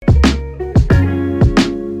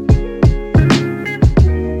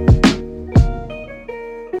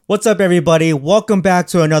What's up, everybody? Welcome back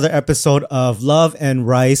to another episode of Love and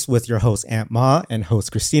Rice with your host, Aunt Ma, and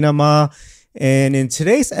host, Christina Ma. And in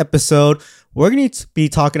today's episode, we're going to be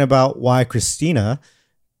talking about why Christina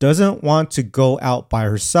doesn't want to go out by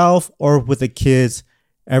herself or with the kids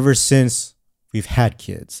ever since we've had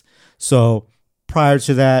kids. So prior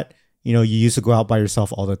to that, you used to go out by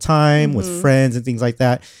yourself all the time with friends and things like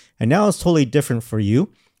that. And now it's totally different for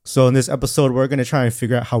you. So in this episode, we're going to try and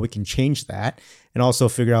figure out how we can change that and also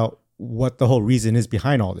figure out what the whole reason is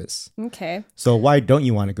behind all this. Okay. So why don't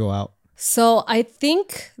you want to go out? So I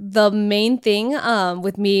think the main thing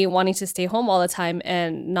with me wanting to stay home all the time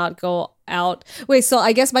and not go out. Wait, so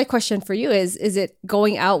I guess my question for you is it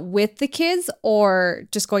going out with the kids or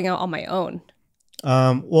just going out on my own?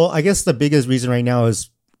 Well, I guess the biggest reason right now is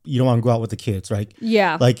you don't want to go out with the kids, right?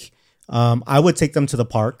 Yeah. I would take them to the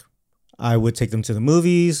park. I would take them to the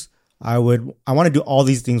movies. I want to do all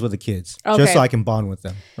these things with the kids just so I can bond with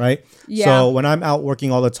them, right? Yeah. So when I'm out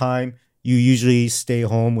working all the time, you usually stay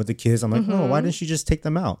home with the kids. I'm like, oh, why didn't you just take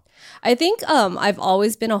them out? I think I've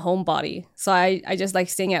always been a homebody. So I just like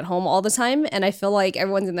staying at home all the time. And I feel like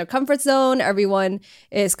everyone's in their comfort zone. Everyone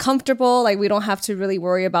is comfortable. Like we don't have to really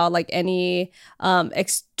worry about like any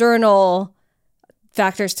external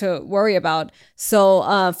factors to worry about.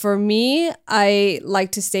 So for me, I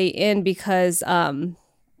like to stay in because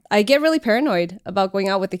I get really paranoid about going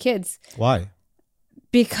out with the kids. Why?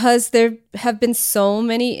 Because there have been so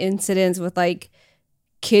many incidents with like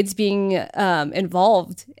kids being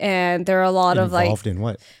involved, and there are a lot of like involved in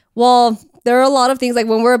what? Well, there are a lot of things like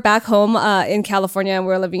when we're back home in California and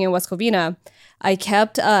we're living in West Covina, I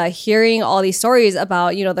kept hearing all these stories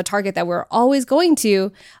about the Target that we're always going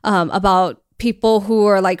to about people who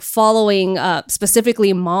are like following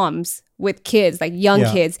specifically moms with kids, like young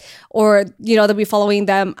kids, or they'll be following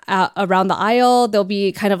them around the aisle. They'll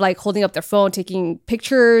be kind of like holding up their phone, taking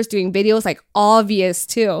pictures, doing videos, like obvious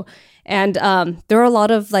too. And there are a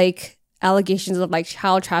lot of like allegations of like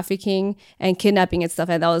child trafficking and kidnapping and stuff.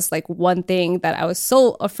 And that was like one thing that I was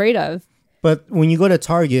so afraid of. But when you go to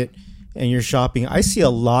Target and you're shopping, I see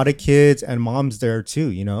a lot of kids and moms there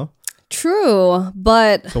too, True,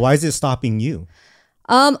 but so why is it stopping you?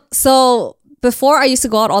 So before I used to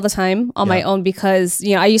go out all the time on my own because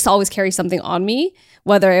I used to always carry something on me,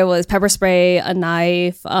 whether it was pepper spray, a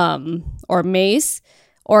knife, or mace,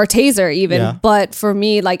 or a taser even. Yeah. But for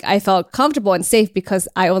me, like I felt comfortable and safe because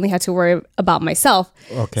I only had to worry about myself.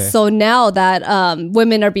 Okay. So now that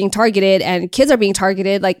women are being targeted and kids are being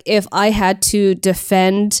targeted, like if I had to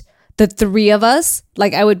defend the three of us,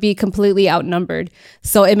 like I would be completely outnumbered.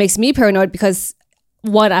 So it makes me paranoid because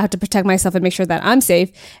one, I have to protect myself and make sure that I'm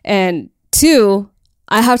safe. And two,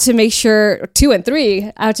 I have to make sure, two and three,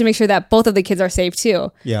 I have to make sure that both of the kids are safe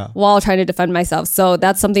too. Yeah. While trying to defend myself. So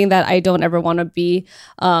that's something that I don't ever want to be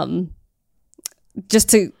just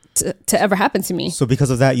to ever happen to me. So because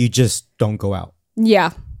of that, you just don't go out.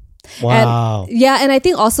 Yeah. Wow. And I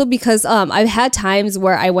think also because I've had times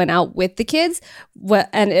where I went out with the kids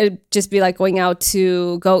and it'd just be like going out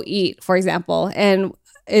to go eat, for example. And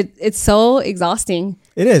it's so exhausting.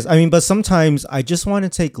 It is. I mean, but sometimes I just want to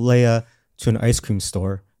take Leia to an ice cream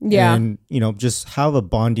store. Yeah. And, just have a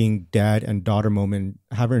bonding dad and daughter moment,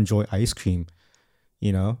 have her enjoy ice cream,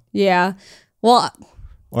 Yeah. Well,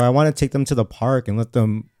 Or I want to take them to the park and let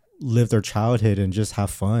them live their childhood and just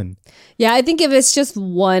have fun. yeah, I think if it's just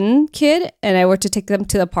one kid and I were to take them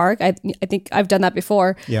to the park, I think I've done that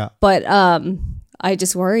before. Yeah. But I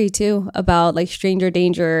just worry too about like stranger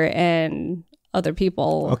danger and other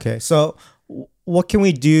people. Okay. So what can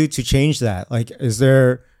we do to change that? Like, is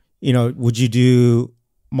there, would you do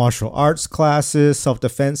martial arts classes,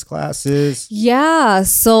 self-defense classes? Yeah,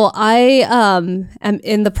 so I am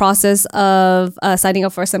in the process of signing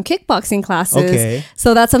up for some kickboxing classes. Okay.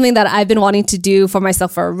 So that's something that I've been wanting to do for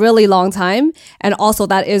myself for a really long time. And also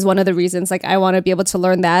that is one of the reasons, like I want to be able to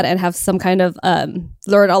learn that and have some kind of,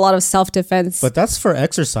 learn a lot of self-defense. But that's for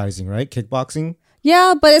exercising, right? Kickboxing?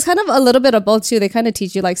 Yeah, but it's kind of a little bit of both too. They kind of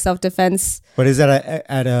teach you like self-defense. But is that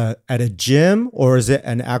at a gym or is it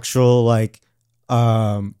an actual like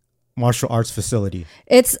martial arts facility?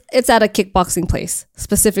 It's at a kickboxing place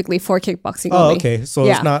specifically for kickboxing only. Oh, okay. So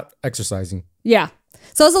Yeah. it's not exercising. Yeah.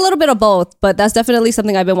 So it's a little bit of both, but that's definitely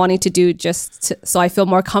something I've been wanting to do so I feel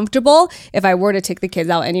more comfortable if I were to take the kids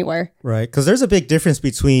out anywhere. Right. Because there's a big difference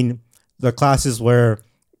between the classes where,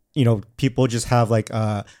 people just have like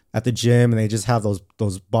at the gym and they just have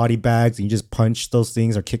those body bags and you just punch those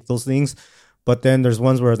things or kick those things. But then there's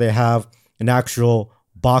ones where they have an actual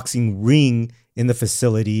boxing ring in the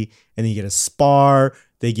facility and then you get a spar.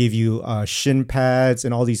 They give you shin pads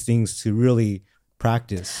and all these things to really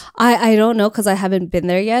practice? I don't know because I haven't been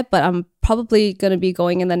there yet, but I'm probably going to be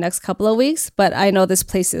going in the next couple of weeks. But I know this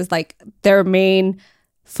place is like their main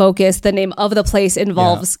focus. The name of the place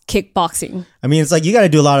involves kickboxing. I mean, it's like you got to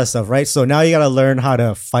do a lot of stuff, right? So now you got to learn how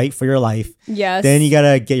to fight for your life. Yes. Then you got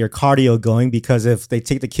to get your cardio going because if they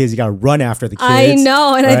take the kids, you got to run after the kids. I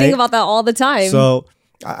know. And right? I think about that all the time. So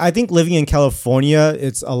I think living in California,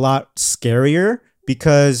 it's a lot scarier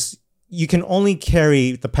because you can only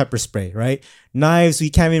carry the pepper spray, right? Knives, we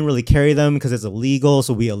can't even really carry them because it's illegal.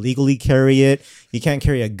 So we illegally carry it. You can't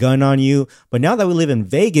carry a gun on you. But now that we live in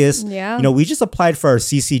Vegas, we just applied for our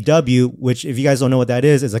CCW, which if you guys don't know what that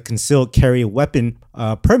is a concealed carry weapon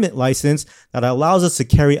permit license that allows us to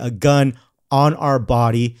carry a gun on our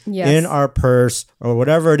body, in our purse, or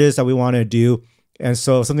whatever it is that we want to do. And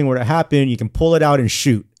so if something were to happen, you can pull it out and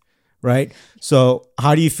shoot. Right. So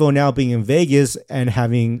how do you feel now being in Vegas and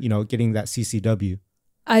having, getting that CCW?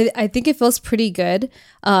 I think it feels pretty good.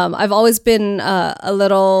 I've always been a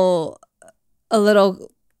little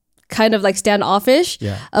kind of like standoffish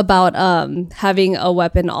about having a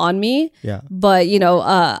weapon on me. Yeah. But,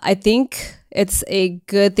 I think it's a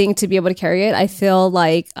good thing to be able to carry it. I feel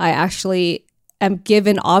like I actually am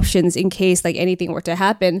given options in case like anything were to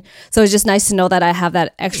happen. So it's just nice to know that I have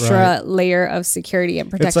that extra layer of security and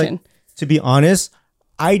protection. To be honest,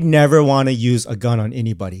 I never want to use a gun on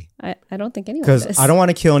anybody. I don't think anyone does. Because I don't want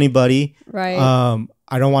to kill anybody. Right.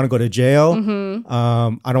 I don't want to go to jail. Mm-hmm.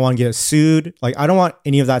 I don't want to get sued. Like, I don't want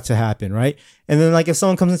any of that to happen, right? And then, like, if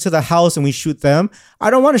someone comes into the house and we shoot them,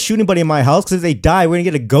 I don't want to shoot anybody in my house because if they die, we're going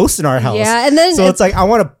to get a ghost in our house. Yeah, and then... So it's like, I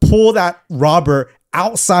want to pull that robber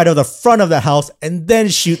outside of the front of the house and then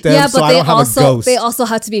shoot them so I don't have a ghost. They also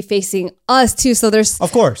have to be facing us, too. So there's...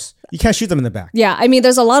 Of course. You can't shoot them in the back. Yeah, I mean,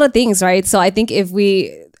 there's a lot of things, right? So I think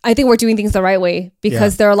we're doing things the right way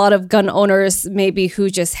because there are a lot of gun owners maybe who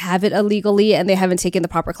just have it illegally and they haven't taken the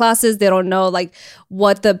proper classes. They don't know like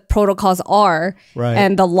what the protocols are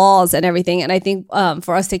and the laws and everything. And I think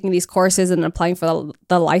for us taking these courses and applying for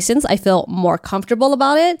the license, I feel more comfortable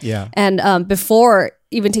about it. Yeah. And before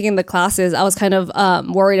even taking the classes, I was kind of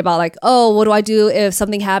worried about like, oh, what do I do if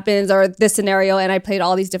something happens or this scenario? And I played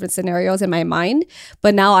all these different scenarios in my mind.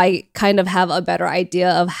 But now I kind of have a better idea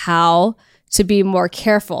of how to be more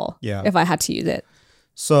careful if I had to use it.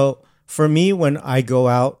 So for me, when I go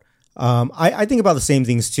out, I think about the same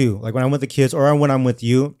things too. Like when I'm with the kids or when I'm with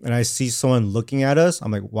you and I see someone looking at us,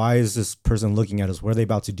 I'm like, why is this person looking at us? What are they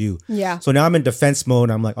about to do? Yeah. So now I'm in defense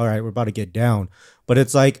mode. I'm like, all right, we're about to get down. But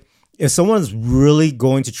it's like, if someone's really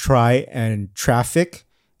going to try and traffic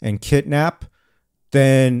and kidnap,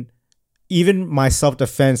 then even my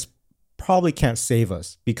self-defense probably can't save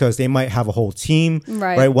us because they might have a whole team,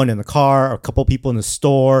 right? One in the car, a couple people in the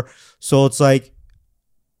store. So it's like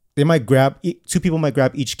they might two people might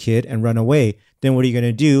grab each kid and run away. Then what are you going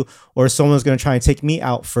to do? Or someone's going to try and take me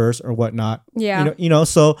out first or whatnot. Yeah.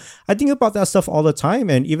 So I think about that stuff all the time.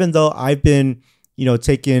 And even though I've been,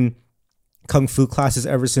 taking Kung Fu classes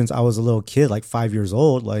ever since I was a little kid, like 5 years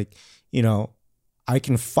old, like, I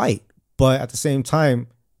can fight. But at the same time,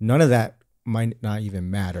 none of that might not even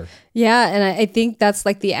matter. Yeah, and I think that's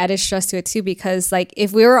like the added stress to it too, because like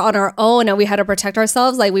if we were on our own and we had to protect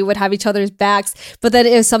ourselves, like we would have each other's backs. But then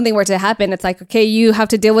if something were to happen, it's like, okay, you have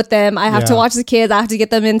to deal with them. I have to watch the kids. I have to get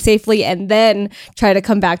them in safely and then try to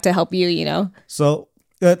come back to help you, So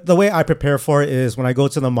the way I prepare for it is when I go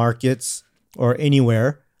to the markets or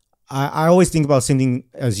anywhere, I always think about something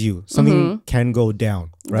as you. Something can go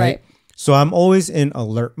down, right? So I'm always in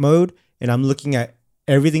alert mode and I'm looking at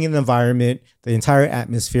everything in the environment, the entire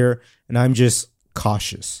atmosphere, and I'm just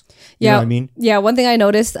cautious. You know what I mean? Yeah, one thing I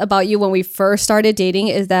noticed about you when we first started dating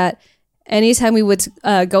is that anytime we would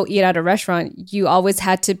go eat at a restaurant, you always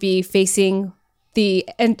had to be facing the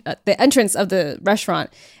entrance of the restaurant.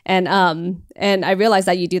 And I realized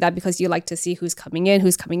that you do that because you like to see who's coming in,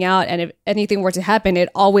 who's coming out. And if anything were to happen, it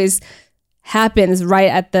always happens right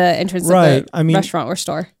at the entrance of the restaurant or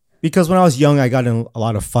store. Because when I was young, I got in a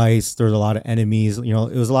lot of fights. There was a lot of enemies. It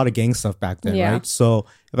was a lot of gang stuff back then, right? So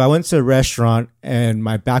if I went to a restaurant and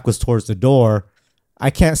my back was towards the door,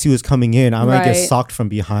 I can't see who's coming in. I might get socked from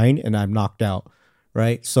behind and I'm knocked out,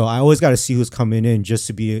 right? So I always got to see who's coming in just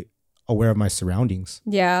to be aware of my surroundings.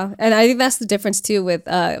 Yeah. And I think that's the difference too with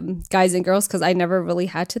guys and girls, because I never really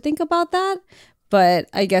had to think about that. But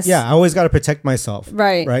I guess... Yeah, I always got to protect myself.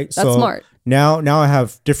 Right. Right? That's smart. Now I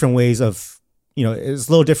have different ways of... it's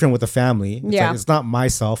a little different with the family. It's not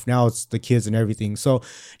myself. Now it's the kids and everything. So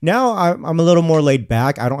now I'm a little more laid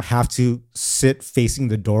back. I don't have to sit facing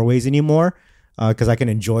the doorways anymore because I can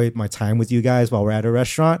enjoy my time with you guys while we're at a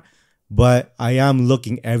restaurant. but I am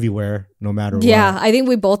looking everywhere no matter what. Yeah, I think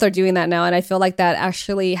we both are doing that now. And I feel like that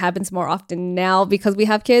actually happens more often now because we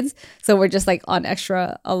have kids. So we're just like on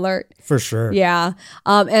extra alert. For sure. Yeah.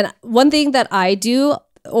 And one thing that I do,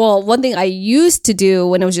 well, one thing I used to do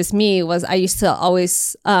when it was just me was I used to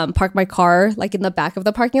always park my car like in the back of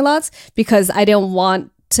the parking lots because I didn't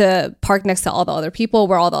want to park next to all the other people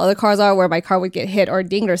where all the other cars are, where my car would get hit or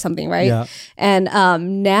dinged or something, right? Yeah. And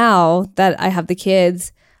now that I have the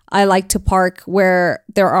kids, I like to park where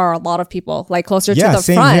there are a lot of people, like closer to the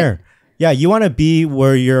same front. here. Yeah, you want to be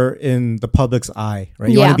where you're in the public's eye,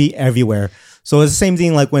 right? You want to be everywhere. So it's the same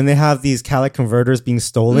thing like when they have these Cadillac converters being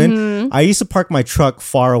stolen. I used to park my truck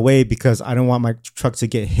far away because I don't want my truck to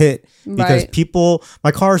get hit because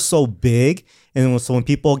my car is so big. And so when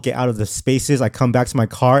people get out of the spaces, I come back to my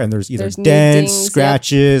car and there's either dents,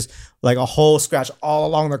 scratches, like a whole scratch all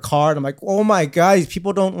along the car. And I'm like, oh my God, these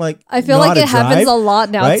people don't like. I feel like it happens a lot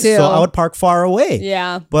now too. So I would park far away.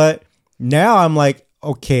 Yeah. But now I'm like,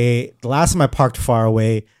 okay, the last time I parked far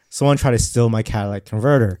away, someone tried to steal my Cadillac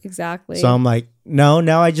converter. Exactly. So I'm like, no,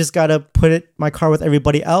 now I just got to put my car with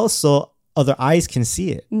everybody else so other eyes can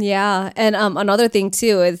see it. Yeah. And another thing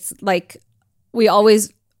too is like we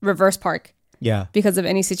always reverse park. Yeah. Because of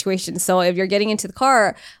any situation. So if you're getting into the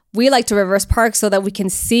car, we like to reverse park so that we can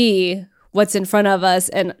see what's in front of us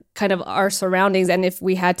and kind of our surroundings. And if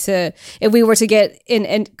we were to get in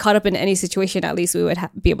and caught up in any situation, at least we would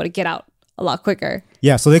be able to get out a lot quicker.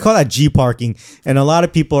 Yeah. So they call that G parking. And a lot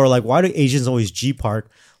of people are like, why do Asians always G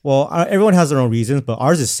park? Well, everyone has their own reasons, but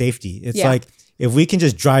ours is safety. It's like, if we can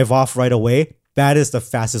just drive off right away, that is the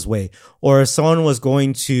fastest way. Or if someone was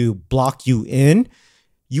going to block you in,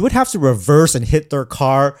 you would have to reverse and hit their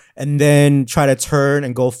car and then try to turn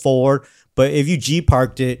and go forward. But if you G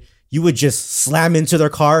parked it, you would just slam into their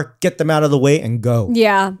car, get them out of the way and go.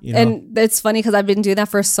 Yeah. You know? And it's funny because I've been doing that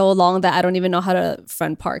for so long that I don't even know how to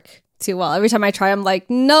front park too well. Every time I try, I'm like,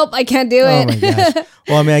 nope, I can't do it. Oh my gosh.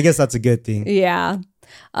 Well, I mean, I guess that's a good thing. Yeah.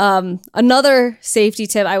 Another safety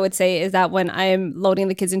tip I would say is that when I'm loading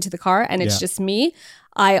the kids into the car and it's just me,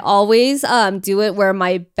 I always do it where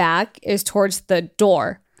my back is towards the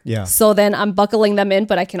door. Yeah. So then I'm buckling them in,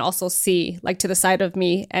 but I can also see like to the side of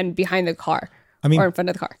me and behind the car or in front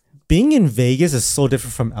of the car. Being in Vegas is so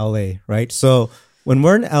different from LA, right? So when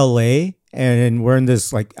we're in LA and we're in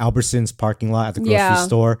this like Albertsons parking lot at the grocery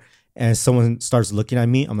store and someone starts looking at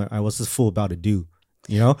me, I'm like, what's this fool about to do?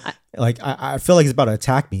 You know, I feel like he's about to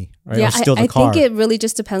attack me, right? Yeah, or steal the car. I think it really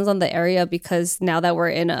just depends on the area because now that we're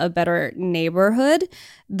in a better neighborhood,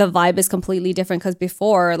 the vibe is completely different. Because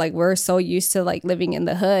before, like we're so used to like living in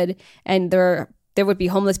the hood, and there would be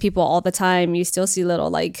homeless people all the time. You still see little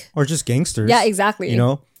like or just gangsters. Yeah, exactly. You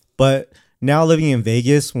know, but now living in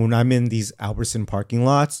Vegas, when I'm in these Albertson parking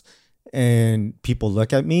lots and people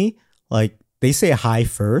look at me, like. They say hi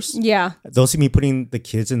first. Yeah. They'll see me putting the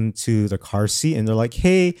kids into the car seat and they're like,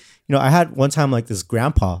 hey, you know, I had one time like this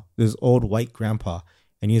old white grandpa.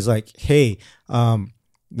 And he's like, hey,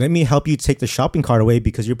 let me help you take the shopping cart away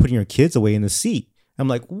because you're putting your kids away in the seat. I'm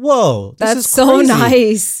like, whoa, that's so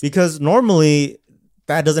nice. Because normally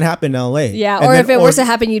that doesn't happen in LA. Yeah. And or if it were to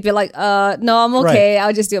happen, you'd be like, no, I'm okay. Right.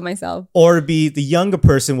 I'll just do it myself. Or it'd be the younger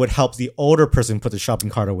person would help the older person put the shopping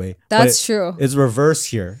cart away. That's true. It's reverse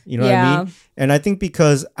here. You know what I mean? And I think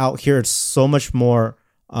because out here it's so much more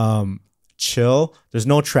chill. There's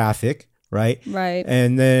no traffic, right? Right.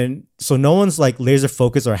 And then so no one's like laser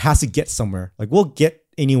focused or has to get somewhere. Like we'll get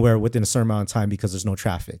anywhere within a certain amount of time because there's no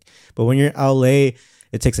traffic. But when you're in LA,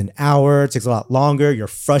 it takes an hour. It takes a lot longer. You're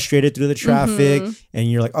frustrated through the traffic,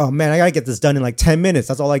 and you're like, "Oh man, I gotta get this done in like 10 minutes.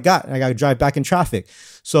 That's all I got. I gotta drive back in traffic."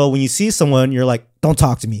 So when you see someone, you're like, "Don't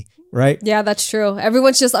talk to me," right? Yeah, that's true.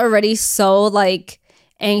 Everyone's just already so like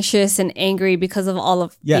anxious and angry because of all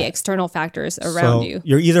of the external factors around you.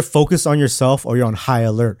 You're either focused on yourself or you're on high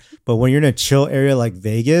alert. But when you're in a chill area like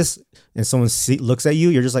Vegas and someone looks at you,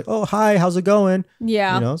 you're just like, oh, hi, how's it going?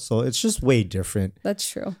 Yeah. You know, so it's just way different. That's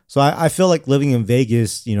true. So I feel like living in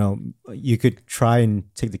Vegas, you know, you could try and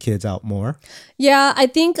take the kids out more. Yeah, I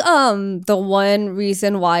think the one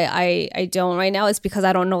reason why I don't right now is because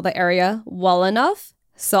I don't know the area well enough.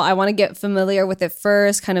 So I want to get familiar with it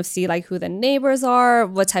first, kind of see like who the neighbors are,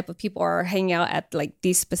 what type of people are hanging out at like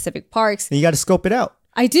these specific parks. And you got to scope it out.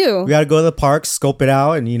 I do. We got to go to the park, scope it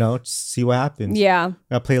out, and, you know, see what happens. Yeah.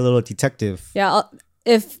 Got to play a little detective. Yeah.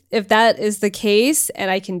 If that is the case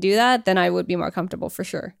and I can do that, then I would be more comfortable for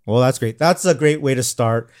sure. Well, that's great. That's a great way to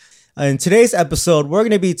start. In today's episode, we're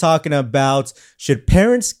going to be talking about, should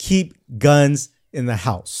parents keep guns in the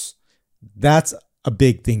house? That's a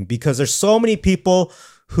big thing because there's so many people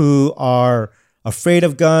who are afraid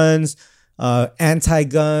of guns.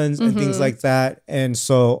 anti-guns and things like that. And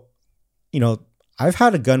so, I've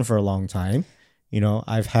had a gun for a long time.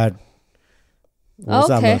 I've had.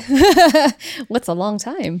 Okay. What's a long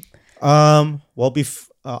time? Well,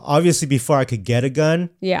 obviously before I could get a gun,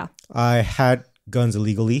 Yeah. I had guns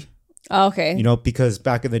illegally. Okay. Because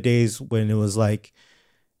back in the days when it was like,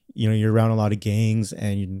 you're around a lot of gangs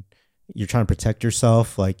and you're trying to protect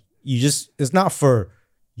yourself. Like it's not for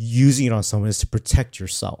using it on someone, it's to protect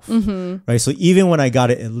yourself. Right. So even when I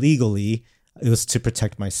got it illegally, it was to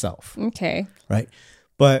protect myself. Okay. Right.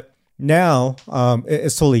 But now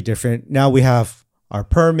it's totally different. Now we have our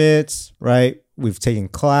permits, right? We've taken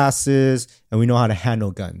classes and we know how to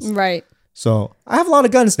handle guns. Right. So I have a lot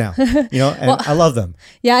of guns now, and well, I love them.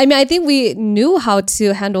 Yeah. I mean, I think we knew how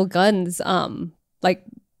to handle guns, like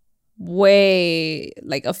way,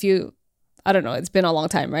 like a few, I don't know, it's been a long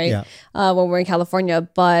time, right? Yeah. When we're in California,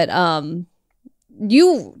 but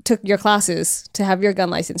you took your classes to have your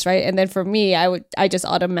gun license, right? And then for me, I just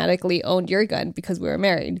automatically owned your gun because we were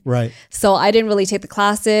married. Right. So I didn't really take the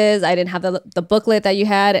classes. I didn't have the booklet that you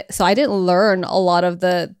had. So I didn't learn a lot of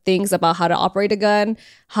the things about how to operate a gun,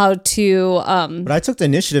 how to... But I took the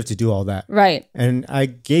initiative to do all that. Right. And I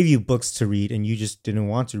gave you books to read and you just didn't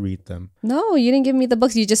want to read them. No, you didn't give me the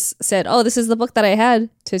books. You just said, oh, this is the book that I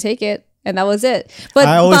had to take it. And that was it. But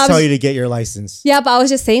I always tell you to get your license. Yeah, but I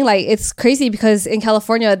was just saying, like, it's crazy because in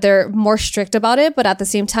California, they're more strict about it. But at the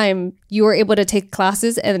same time, you were able to take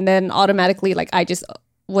classes and then automatically, like, I just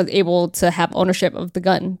was able to have ownership of the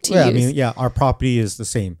gun to use. I mean, our property is the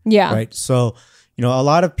same. Yeah. Right. So, a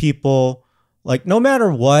lot of people, like, no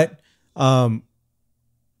matter what, guns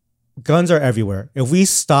are everywhere. If we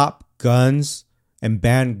stop guns and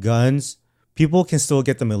ban guns, people can still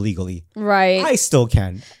get them illegally. Right. I still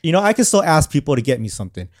can. I can still ask people to get me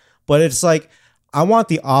something. But it's like, I want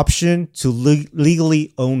the option to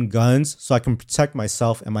legally own guns so I can protect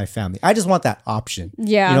myself and my family. I just want that option.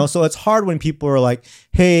 Yeah. So it's hard when people are like,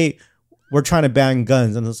 hey, we're trying to ban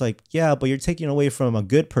guns. And it's like, yeah, but you're taking away from a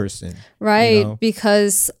good person. Right.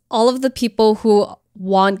 Because all of the people who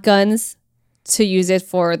want guns to use it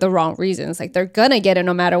for the wrong reasons, like they're going to get it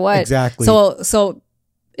no matter what. Exactly. So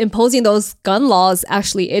imposing those gun laws,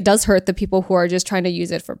 actually, it does hurt the people who are just trying to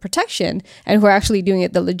use it for protection and who are actually doing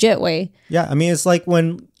it the legit way. Yeah. I mean, it's like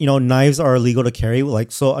when, knives are illegal to carry. Like,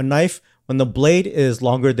 so a knife, when the blade is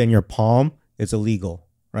longer than your palm, it's illegal.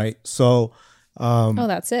 Right. So. Oh,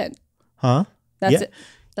 that's it. Huh? That's it.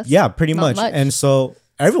 That's pretty much. And so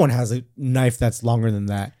everyone has a knife that's longer than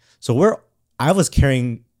that. So I was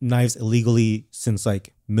carrying knives illegally since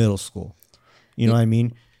like middle school. You know what I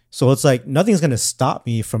mean? So it's like nothing's going to stop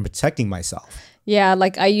me from protecting myself. Yeah,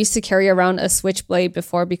 like I used to carry around a switchblade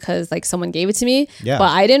before because like someone gave it to me. Yeah. But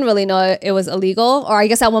I didn't really know it was illegal. Or I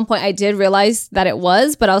guess at one point I did realize that it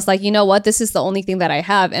was. But I was like, you know what? This is the only thing that I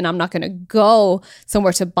have. And I'm not going to go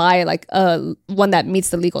somewhere to buy like one that meets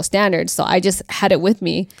the legal standards. So I just had it with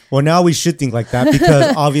me. Well, now we should think like that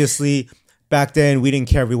because obviously back then we didn't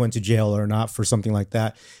care if we went to jail or not for something like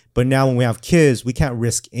that. But now when we have kids, we can't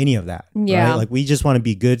risk any of that. Yeah. Right? Like we just want to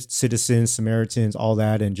be good citizens, Samaritans, all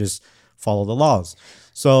that, and just follow the laws.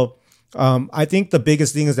 So I think the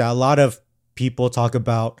biggest thing is that a lot of people talk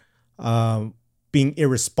about being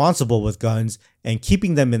irresponsible with guns and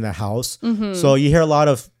keeping them in the house. Mm-hmm. So you hear a lot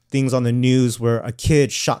of things on the news where a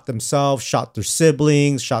kid shot themselves, shot their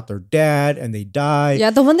siblings, shot their dad, and they died. Yeah,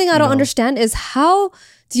 the one thing I don't understand is how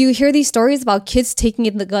do you hear these stories about kids taking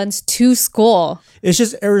in the guns to school? It's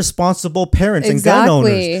just irresponsible parents and gun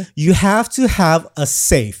owners. You have to have a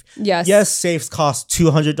safe. Yes. Yes, safes cost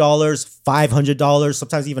 $200, $500,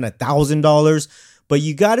 sometimes even $1,000. But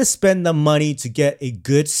you got to spend the money to get a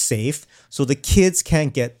good safe so the kids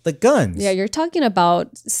can't get the guns. Yeah, you're talking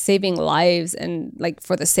about saving lives and like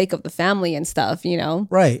for the sake of the family and stuff,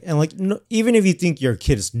 Right. And like even if you think your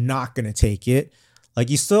kid is not going to take it, like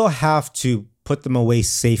you still have to put them away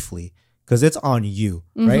safely because it's on you,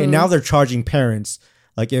 right? Mm-hmm. And now they're charging parents.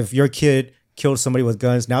 Like if your kid killed somebody with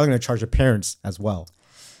guns, now they're going to charge your parents as well.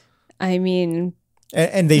 I mean...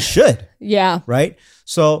 And they should. Yeah. Right?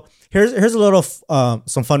 So here's a little,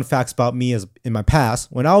 some fun facts about me as in my past.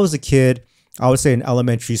 When I was a kid, I would say in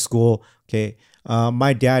elementary school, okay,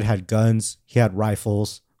 my dad had guns. He had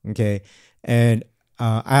rifles, okay? And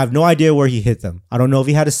I have no idea where he hid them. I don't know if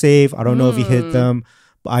he had a safe. I don't know if he hid them.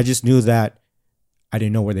 But I just knew that I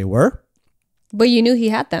didn't know where they were. But you knew he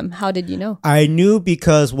had them. How did you know? I knew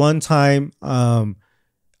because one time I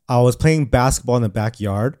was playing basketball in the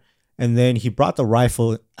backyard, and then he brought the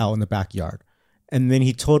rifle out in the backyard. And then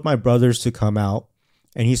he told my brothers to come out,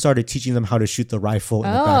 and he started teaching them how to shoot the rifle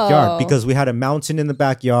in the backyard because we had a mountain in the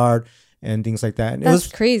backyard, and things like that. And That's it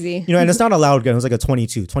was crazy. and it's not a loud gun. It was like a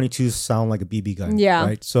 22. 22 sound like a BB gun. Yeah.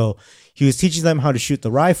 Right. So he was teaching them how to shoot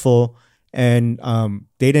the rifle, and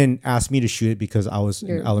they didn't ask me to shoot it because I was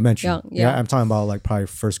in elementary. Young, yeah. I'm talking about like probably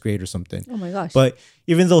first grade or something. Oh my gosh. But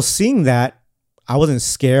even though seeing that, I wasn't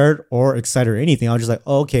scared or excited or anything. I was just like,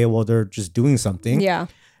 oh, okay, well, they're just doing something. Yeah.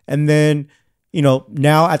 And then,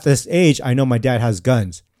 now at this age, I know my dad has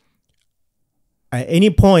guns. At any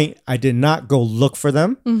point, I did not go look for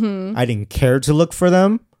them. Mm-hmm. I didn't care to look for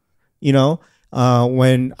them.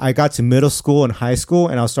 When I got to middle school and high school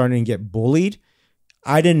and I was starting to get bullied,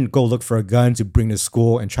 I didn't go look for a gun to bring to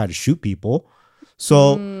school and try to shoot people.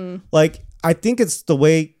 So, I think it's the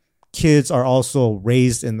way kids are also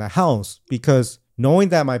raised in the house, because knowing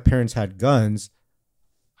that my parents had guns,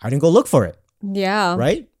 I didn't go look for it. Yeah.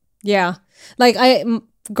 Right? Yeah. Like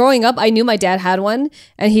growing up, I knew my dad had one,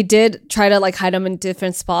 and he did try to like hide them in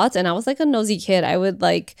different spots. And I was like a nosy kid. I would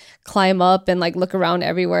like climb up and like look around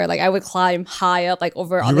everywhere. Like I would climb high up, like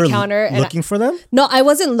over on the counter. Looking for them? No, I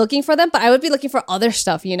wasn't looking for them, but I would be looking for other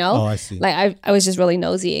stuff, Oh, I see. Like I was just really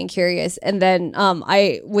nosy and curious. And then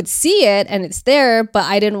I would see it and it's there, but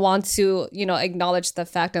I didn't want to, acknowledge the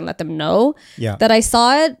fact and let them know that I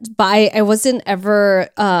saw it. But I wasn't ever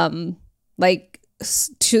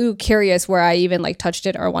too curious where I even like touched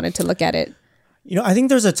it or wanted to look at it. I think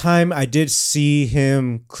there's a time I did see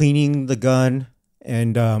him cleaning the gun,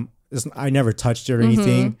 and I never touched it or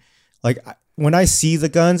anything. Like when I see the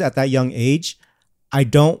guns at that young age, I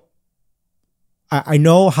know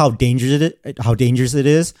how dangerous it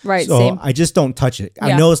is. Right. So same. I just don't touch it. Yeah.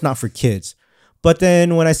 I know it's not for kids. But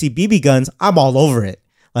then when I see BB guns, I'm all over it.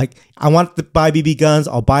 Like, I want to buy BB guns.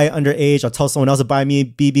 I'll buy it underage. I'll tell someone else to buy me a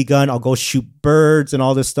BB gun. I'll go shoot birds and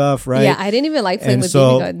all this stuff, right? Yeah, I didn't even like playing with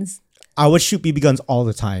so BB guns. I would shoot BB guns all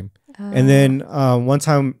the time. And then one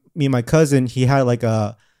time, me and my cousin, he had like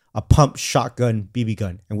a pump shotgun BB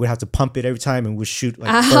gun, and we'd have to pump it every time, and we'd shoot like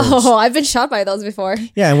birds. I've been shot by those before.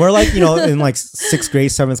 Yeah, and we're like, in like 6th grade,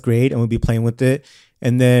 7th grade, and we'd be playing with it.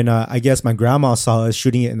 And then I guess my grandma saw us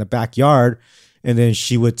shooting it in the backyard, and then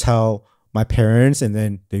she would tell my parents, and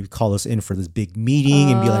then they would call us in for this big meeting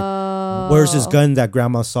and be like, where's this gun that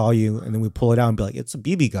grandma saw you? And then we pull it out and be like, it's a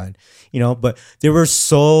BB gun, but they were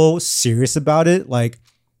so serious about it. Like,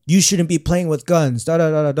 you shouldn't be playing with guns, da da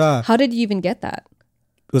da da da. How did you even get that?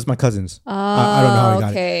 It was my cousins. I don't know how I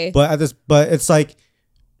got it. But it's like,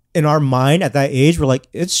 in our mind at that age, we're like,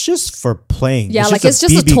 it's just for playing. Yeah, it's just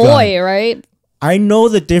a toy, gun. Right? I know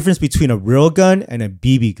the difference between a real gun and a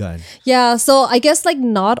BB gun. Yeah, so I guess like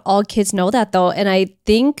not all kids know that though, and I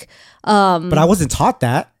think. But I wasn't taught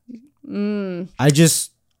that.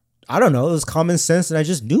 I don't know. It was common sense, and I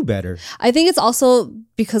just knew better. I think it's also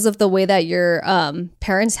because of the way that your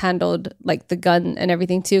parents handled like the gun and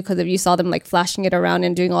everything too. Because if you saw them like flashing it around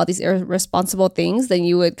and doing all these irresponsible things, then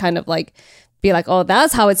you would kind of like be like, oh,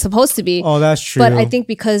 that's how it's supposed to be. Oh, that's true. But I think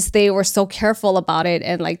because they were so careful about it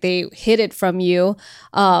and like they hid it from you,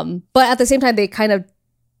 but at the same time, they kind of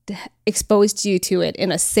exposed you to it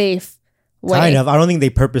in a safe way. Kind of. I don't think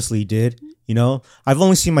they purposely did. I've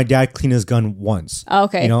only seen my dad clean his gun once.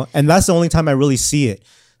 Okay. And that's the only time I really see it.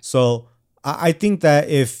 So I think that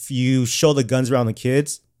if you show the guns around the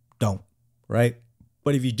kids, don't, right?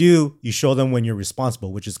 But if you do, you show them when you're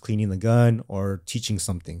responsible, which is cleaning the gun or teaching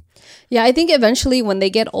something. Yeah, I think eventually when they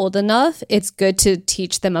get old enough, it's good to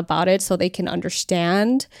teach them about it so they can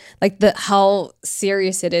understand like how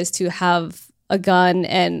serious it is to have a gun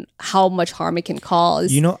and how much harm it can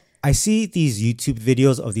cause. I see these YouTube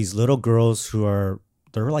videos of these little girls they're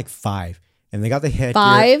like 5, and they got the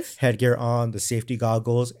headgear on, the safety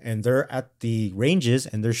goggles, and they're at the ranges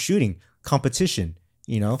and they're shooting competition,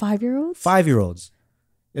 5-year-olds? 5-year-olds.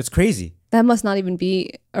 It's crazy. That must not even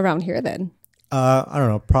be around here then. I don't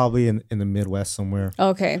know, probably in the Midwest somewhere.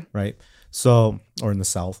 Okay. Right. So, or in the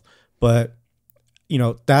South. But,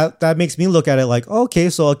 that makes me look at it like,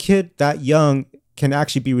 okay, so a kid that young can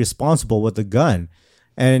actually be responsible with a gun.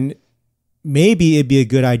 And maybe it'd be a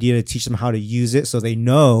good idea to teach them how to use it so they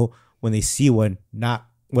know when they see one,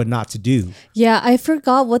 what not to do. Yeah, I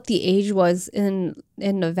forgot what the age was in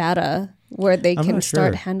Nevada where they can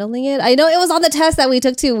start handling it. I know it was on the test that we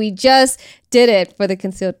took too. We just did it for the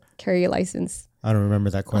concealed carry license. I don't remember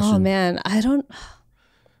that question. Oh man, I'm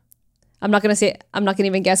not gonna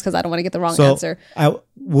even guess because I don't want to get the wrong answer.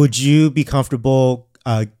 Would you be comfortable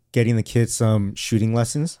getting the kids some shooting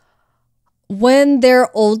lessons? When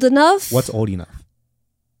they're old enough. What's old enough?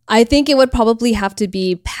 I think it would probably have to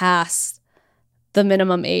be past the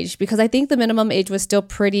minimum age because I think the minimum age was still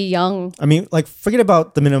pretty young. I mean, like, forget about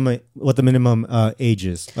what the minimum age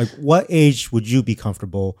is. Like, what age would you be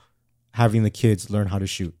comfortable having the kids learn how to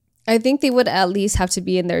shoot? I think they would at least have to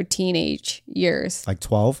be in their teenage years. Like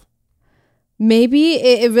 12? Maybe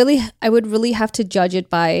it really, I would really have to judge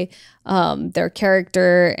it by their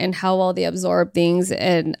character and how well they absorb things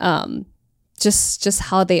and just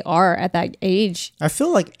how they are at that age. I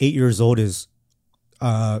feel like 8 years old is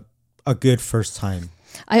a good first time.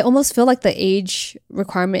 I almost feel like the age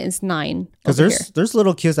requirement is 9. Because there's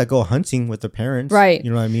little kids that go hunting with their parents. Right.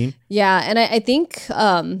 You know what I mean? Yeah. And I think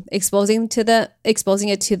exposing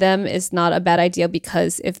it to them is not a bad idea,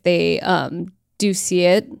 because if they do see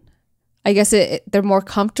it, I guess they're more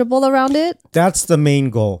comfortable around it. That's the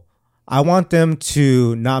main goal. I want them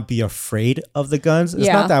to not be afraid of the guns. It's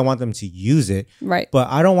not that I want them to use it. Right. But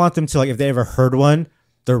I don't want them to, like, if they ever heard one,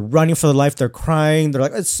 they're running for their life. They're crying. They're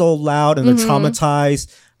like, it's so loud, and they're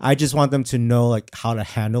traumatized. I just want them to know, like, how to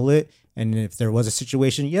handle it. And if there was a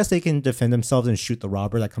situation, yes, they can defend themselves and shoot the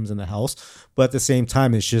robber that comes in the house. But at the same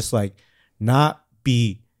time, it's just like not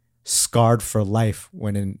be scarred for life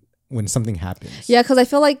when something happens. Yeah, because I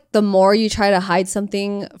feel like the more you try to hide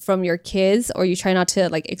something from your kids, or you try not to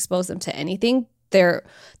like expose them to anything, they're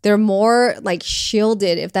more like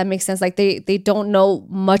shielded, if that makes sense. Like they don't know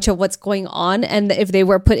much of what's going on, and if they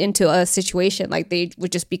were put into a situation, like they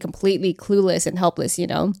would just be completely clueless and helpless, you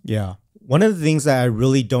know? Yeah. One of the things that I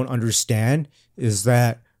really don't understand is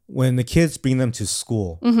that when the kids bring them to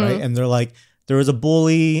school, right? And they're like, there was a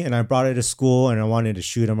bully and I brought it to school and I wanted to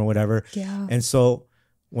shoot him or whatever. Yeah. And so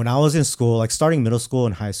when I was in school, like starting middle school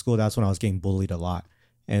and high school, that's when I was getting bullied a lot.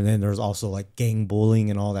 And then there's also like gang bullying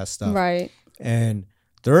and all that stuff. Right. And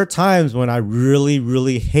there are times when I really,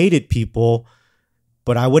 really hated people,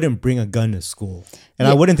 but I wouldn't bring a gun to school. And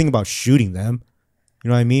I wouldn't think about shooting them. You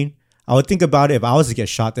know what I mean? I would think about it. If I was to get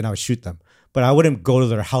shot, then I would shoot them. But I wouldn't go to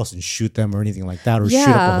their house and shoot them or anything like that, or shoot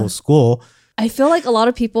up the whole school. I feel like a lot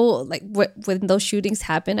of people, like when those shootings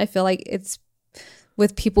happen, I feel like it's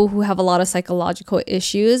with people who have a lot of psychological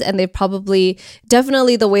issues, and they probably,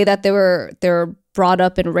 definitely the way that they were brought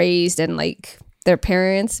up and raised, and like their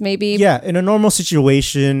parents maybe. Yeah, in a normal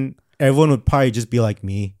situation, everyone would probably just be like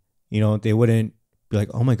me. You know, they wouldn't be like,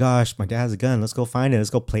 oh my gosh, my dad has a gun. Let's go find it. Let's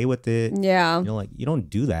go play with it. Yeah. You know, like, you don't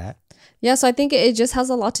do that. Yeah, so I think it just has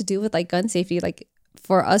a lot to do with like gun safety. Like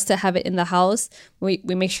for us to have it in the house, we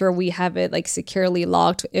make sure we have it like securely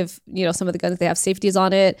locked. If, you know, some of the guns, they have safeties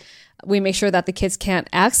on it, we make sure that the kids can't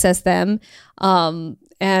access them.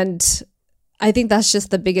 And I think that's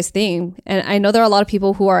just the biggest thing. And I know there are a lot of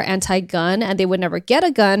people who are anti-gun and they would never get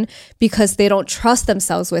a gun because they don't trust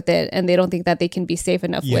themselves with it, and they don't think that they can be safe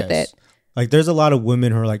enough with it. Like there's a lot of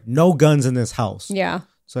women who are like, no guns in this house. Yeah.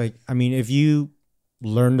 So like, I mean, if you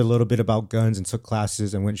learned a little bit about guns and took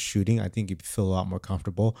classes and went shooting, I think you'd feel a lot more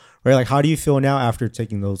comfortable. Right? Like, how do you feel now after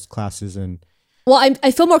taking those classes? And well, I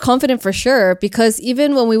feel more confident for sure, because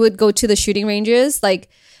even when we would go to the shooting ranges, like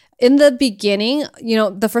in the beginning, you know,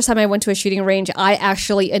 the first time I went to a shooting range, I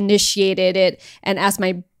actually initiated it and asked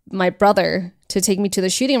my brother to take me to the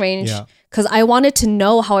shooting range, because I wanted to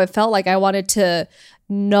know how it felt. Like I wanted to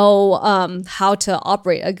know how to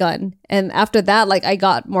operate a gun. And after that, like I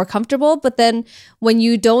got more comfortable. But then when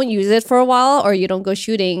you don't use it for a while, or you don't go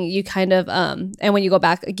shooting, you kind of and when you go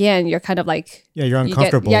back again, you're kind of like, you're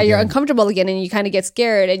uncomfortable. You're uncomfortable again, and you kind of get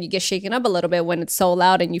scared and you get shaken up a little bit when it's so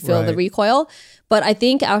loud and you feel the recoil. But I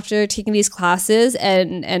think after taking these classes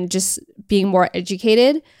and just being more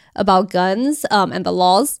educated about guns and the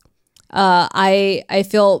laws, I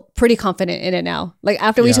feel pretty confident in it now. Like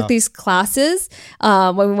after we took these classes,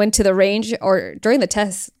 when we went to the range or during the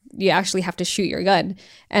test, you actually have to shoot your gun,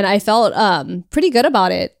 and I felt pretty good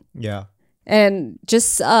about it. Yeah, and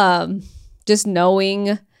just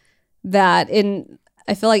knowing that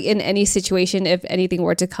I feel like in any situation, if anything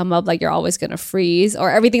were to come up, like you're always gonna freeze,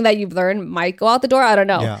 or everything that you've learned might go out the door. I don't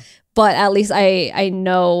know. Yeah. But at least I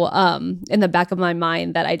know in the back of my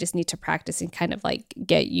mind that I just need to practice and kind of like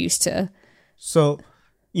get used to. So,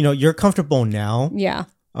 you know, you're comfortable now. Yeah.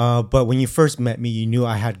 But when you first met me, you knew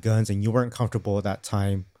I had guns and you weren't comfortable at that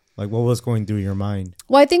time. Like, what was going through your mind?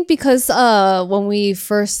 Well, I think because when we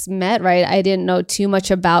first met, right, I didn't know too much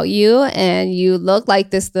about you, and you look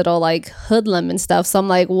like this little like hoodlum and stuff. So I'm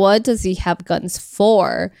like, what does he have guns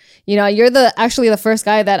for? You know, you're actually the first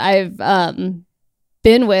guy that I've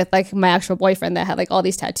been with, like my actual boyfriend, that had like all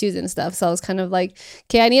these tattoos and stuff. So I was kind of like,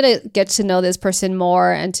 okay, I need to get to know this person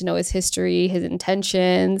more and to know his history, his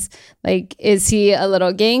intentions. Like, is he a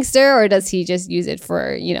little gangster, or does he just use it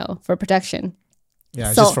for, you know, for protection?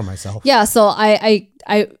 Yeah, just for myself. Yeah, so I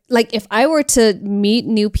like, if I were to meet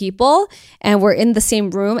new people and we're in the same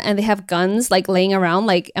room and they have guns like laying around,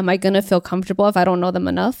 like, am I gonna feel comfortable if I don't know them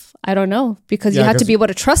enough? I don't know, because you have to be able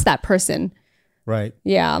to trust that person. Right.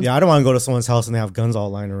 Yeah. Yeah, I don't want to go to someone's house and they have guns all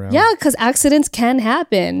lying around. Yeah, because accidents can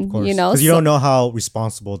happen, you know. Because you don't know how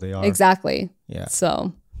responsible they are. Exactly. Yeah.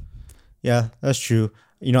 So. Yeah, that's true.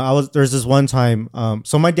 You know, there's this one time,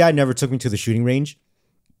 so my dad never took me to the shooting range,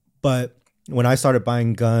 but when I started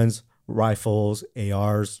buying guns, rifles,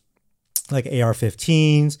 ARs, like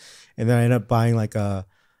AR-15s, and then I ended up buying like a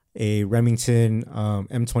Remington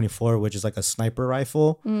M24, which is like a sniper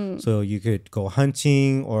rifle. So you could go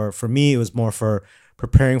hunting, or for me, it was more for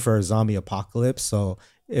preparing for a zombie apocalypse. So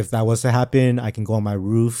if that was to happen, I can go on my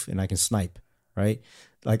roof and I can snipe, right?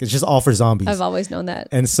 Like it's just all for zombies. I've always known that.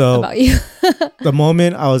 And so about you. the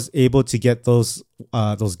moment I was able to get those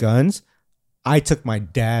guns, I took my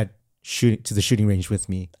dad to the shooting range with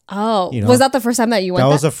me. Oh, you know? Was that the first time that you went? That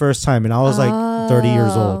was the first time, and I was like 30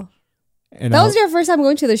 years old. And that was your first time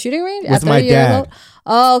going to the shooting range with my dad.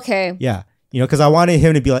 Oh, okay. Yeah, you know, because I wanted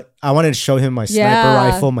him to be like, I wanted to show him my sniper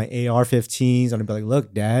rifle, my AR-15s, and I'd be like,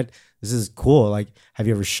 look, Dad, this is cool. Like, have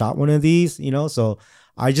you ever shot one of these? You know, so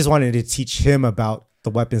I just wanted to teach him about the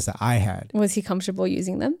weapons that I had. Was he comfortable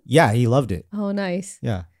using them? Yeah, he loved it. Oh, nice.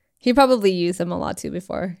 Yeah. He probably used them a lot too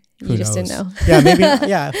before. You just didn't know. Yeah, maybe.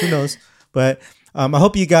 Yeah, who knows? But I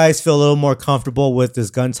hope you guys feel a little more comfortable with this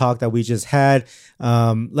gun talk that we just had.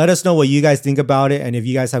 Let us know what you guys think about it, and if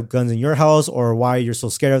you guys have guns in your house or why you're so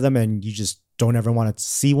scared of them and you just don't ever want to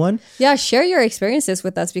see one. Yeah, share your experiences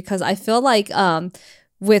with us, because I feel like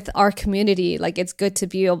with our community, like it's good to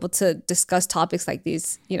be able to discuss topics like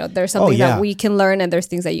these. You know, there's something that we can learn, and there's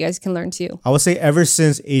things that you guys can learn too. I would say ever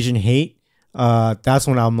since Asian Hate, that's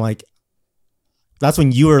when I'm like, that's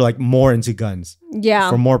when you were like more into guns.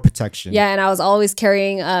 Yeah. For more protection. Yeah, and I was always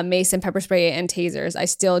carrying mace and pepper spray and tasers. I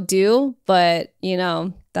still do, but you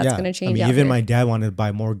know, that's going to change. I mean, even my dad wanted to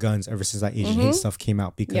buy more guns ever since that Asian Hate stuff came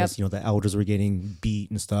out, because, you know, the elders were getting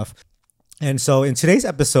beat and stuff. And so in today's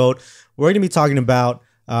episode, we're going to be talking about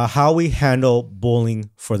how we handle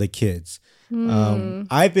bullying for the kids.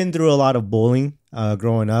 I've been through a lot of bullying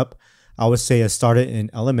growing up. I would say I started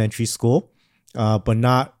in elementary school, but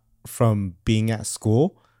not from being at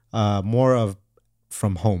school, more of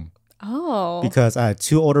from home. Oh. Because I had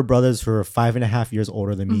two older brothers who were 5.5 years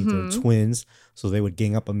older than me. They're twins, so they would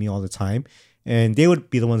gang up on me all the time, and they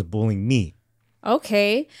would be the ones bullying me.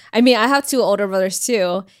 Okay. I mean, I have two older brothers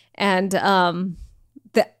too, and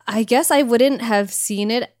I guess I wouldn't have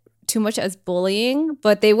seen it too much as bullying,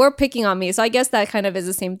 but they were picking on me, so I guess that kind of is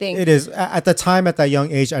the same thing. It is. At the time, at that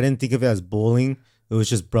young age, I didn't think of it as bullying. It was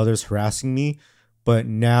just brothers harassing me. But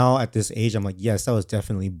now at this age, I'm like, yes, that was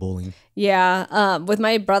definitely bullying. Yeah. With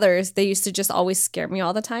my brothers, they used to just always scare me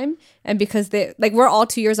all the time. And because we're all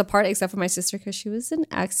 2 years apart, except for my sister, because she was in an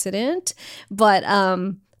accident. But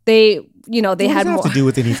they had more to do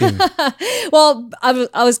with anything. Well, I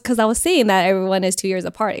was saying that everyone is 2 years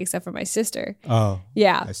apart except for my sister. Oh,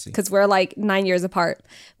 yeah, I see. Because we're like 9 years apart.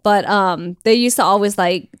 But they used to always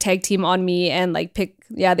like tag team on me and like pick.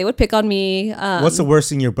 Yeah, they would pick on me. What's the worst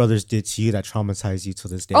thing your brothers did to you that traumatized you to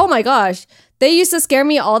this day? Oh my gosh, they used to scare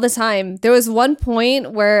me all the time. There was one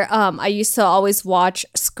point where I used to always watch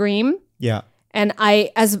Scream. Yeah. And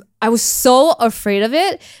I was so afraid of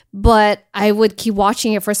it, but I would keep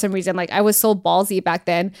watching it for some reason. Like I was so ballsy back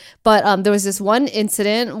then. But there was this one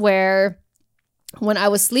incident where when I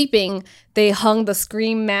was sleeping, they hung the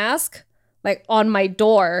Scream mask like on my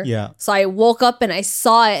door. Yeah. So I woke up and I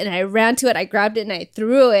saw it and I ran to it. I grabbed it and I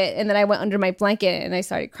threw it. And then I went under my blanket and I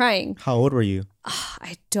started crying. How old were you?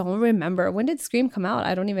 I don't remember. When did Scream come out?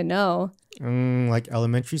 I don't even know. Like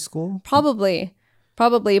elementary school?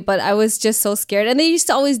 Probably, but I was just so scared. And they used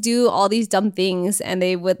to always do all these dumb things, and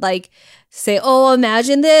they would like say, oh,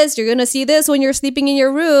 imagine this, you're gonna see this when you're sleeping in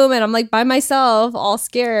your room, and I'm like by myself, all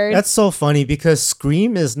scared. That's so funny, because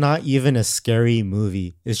Scream is not even a scary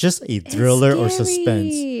movie. It's just a thriller or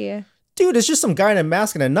suspense. Dude, it's just some guy in a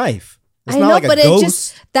mask and a knife. It's not like a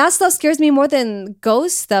ghost. That stuff scares me more than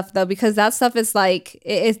ghost stuff though, because that stuff is like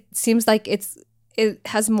it seems like it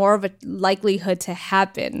has more of a likelihood to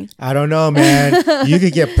happen. I don't know, man. You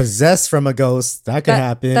could get possessed from a ghost. That could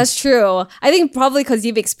happen. That's true. I think probably because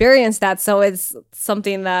you've experienced that, so it's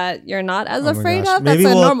something that you're not as afraid of. That's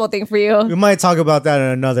a normal thing for you. We might talk about that in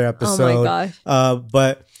another episode. Oh my gosh.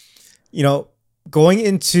 But, you know, going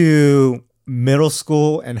into middle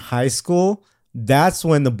school and high school, that's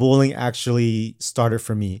when the bullying actually started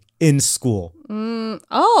for me in school.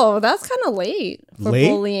 Oh, that's kind of late for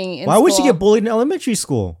bullying in Why school. would you get bullied in elementary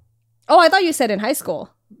school? Oh, I thought you said in high school.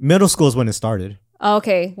 Middle school is when it started.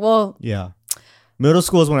 Okay, well. Yeah. Middle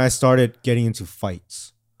school is when I started getting into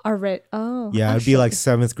fights. Yeah, it'd be like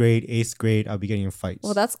 7th grade, 8th grade. I'd be getting in fights.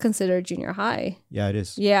 Well, that's considered junior high. Yeah, it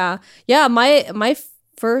is. Yeah. My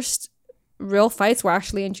first real fights were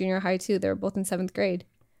actually in junior high too. They were both in 7th grade.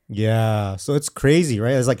 Yeah. So it's crazy,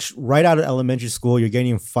 right? It's like right out of elementary school, you're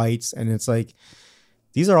getting in fights, and it's like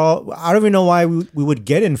these are all. I don't even know why we would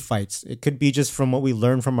get in fights. It could be just from what we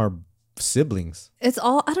learned from our siblings. It's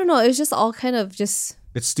all, I don't know. It's just all kind of just.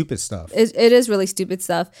 It's stupid stuff. It is really stupid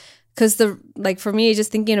stuff. Because for me,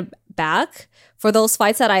 just thinking back for those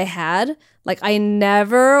fights that I had, like I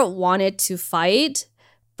never wanted to fight,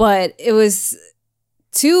 but it was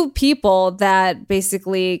two people that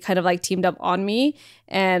basically kind of like teamed up on me.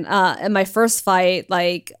 And in my first fight,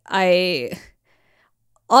 like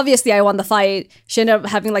obviously I won the fight. She ended up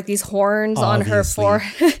having like these horns on her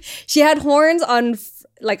forehead. She had horns on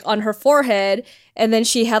her forehead, and then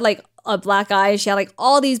she had like a black eye. She had like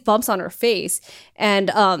all these bumps on her face,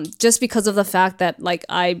 and just because of the fact that like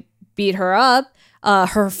I beat her up,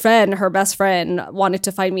 her best friend wanted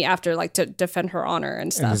to fight me after, like to defend her honor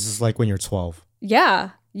and stuff. And this is like when you're 12. Yeah.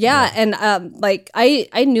 And like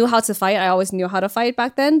I knew how to fight. I always knew how to fight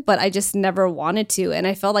back then, but I just never wanted to. And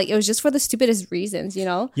I felt like it was just for the stupidest reasons, you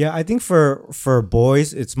know? Yeah, I think for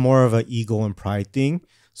boys, it's more of an ego and pride thing.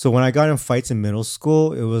 So when I got in fights in middle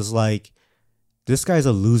school, it was like, this guy's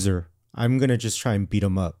a loser. I'm gonna just try and beat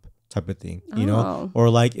him up, type of thing, you know? Or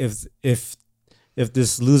like if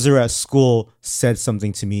this loser at school said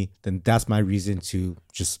something to me, then that's my reason to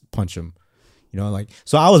just punch him. You know, like,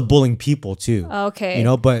 so I was bullying people too. Okay. You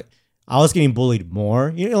know, but I was getting bullied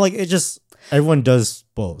more. You know, like it just, everyone does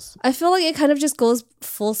both. I feel like it kind of just goes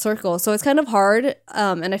full circle. So it's kind of hard.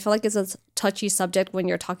 And I feel like it's a touchy subject when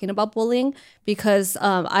you're talking about bullying, because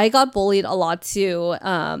I got bullied a lot too.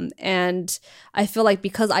 And I feel like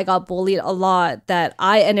because I got bullied a lot, that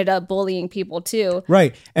I ended up bullying people too.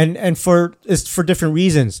 Right. And it's for different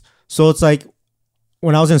reasons. So it's like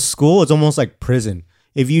when I was in school, it's almost like prison.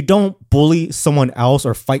 If you don't bully someone else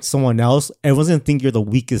or fight someone else, everyone's going to think you're the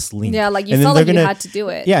weakest link. Yeah, like you felt like you had to do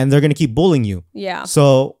it. Yeah, and they're going to keep bullying you. Yeah.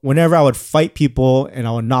 So whenever I would fight people and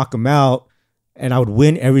I would knock them out and I would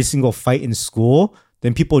win every single fight in school,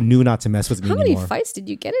 then people knew not to mess with me anymore. How many fights did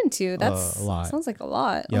you get into? That's a lot. Sounds like a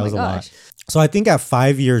lot. Yeah, oh it was my gosh. a lot. So I think at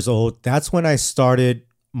 5 years old, that's when I started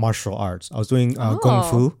martial arts. I was doing Kung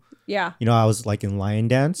Fu. Yeah. You know, I was like in lion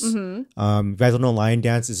dance. Mm-hmm. You guys don't know, lion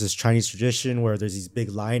dance is this Chinese tradition where there's these big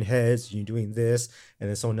lion heads, you're doing this, and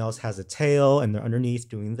then someone else has a tail and they're underneath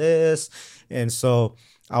doing this. And so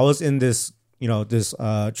I was in this, you know, this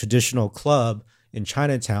traditional club in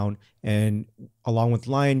Chinatown, and along with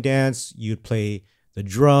lion dance, you'd play the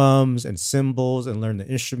drums and cymbals and learn the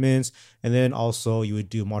instruments. And then also you would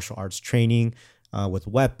do martial arts training with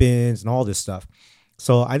weapons and all this stuff.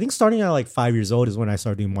 So I think starting at like 5 years old is when I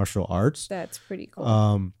started doing martial arts. That's pretty cool.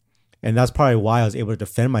 And that's probably why I was able to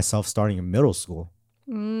defend myself starting in middle school.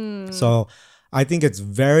 So I think it's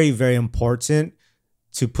very, very important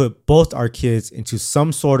to put both our kids into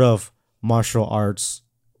some sort of martial arts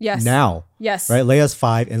now. Yes. Right? Leia's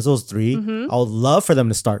 5, Enzo's 3. I would love for them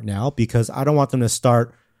to start now because I don't want them to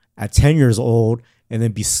start at 10 years old and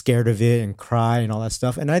then be scared of it and cry and all that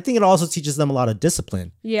stuff. And I think it also teaches them a lot of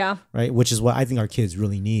discipline. Yeah. Right? Which is what I think our kids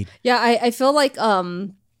really need. Yeah, I feel like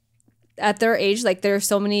at their age, like there are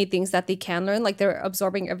so many things that they can learn. Like they're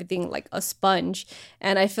absorbing everything like a sponge.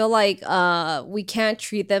 And I feel like we can't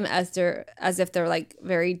treat them as if they're like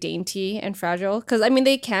very dainty and fragile. Because I mean,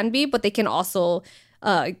 they can be, but they can also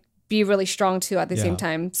be really strong too at the same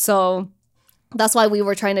time. So that's why we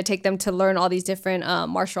were trying to take them to learn all these different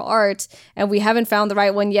martial arts, and we haven't found the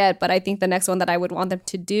right one yet. But I think the next one that I would want them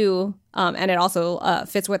to do, and it also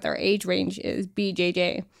fits with their age range, is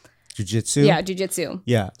BJJ. Jiu-jitsu? Yeah, jiu-jitsu.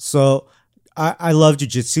 Yeah. So I love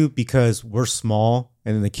jiu-jitsu because we're small,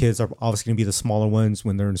 and then the kids are obviously going to be the smaller ones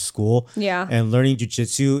when they're in school. Yeah. And learning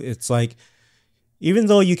jiu-jitsu, it's like, even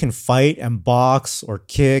though you can fight and box or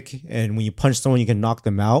kick, and when you punch someone, you can knock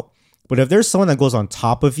them out. But if there's someone that goes on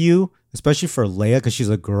top of you, especially for Leia, because she's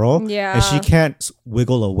a girl, and she can't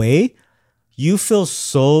wiggle away, you feel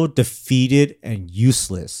so defeated and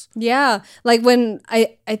useless. Yeah. Like when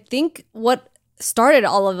I think what started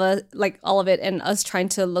all of it and us trying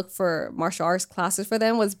to look for martial arts classes for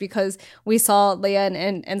them was because we saw Leia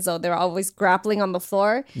and Enzo. They were always grappling on the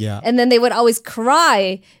floor. Yeah. And then they would always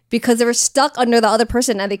cry because they were stuck under the other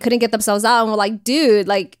person and they couldn't get themselves out. And we're like, dude,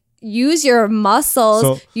 like, use your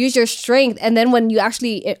muscles, use your strength. And then when you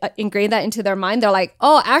actually ingrain that into their mind, they're like,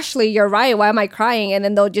 oh, actually, you're right. Why am I crying? And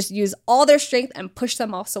then they'll just use all their strength and push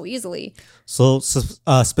them off so easily. So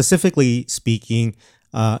specifically speaking,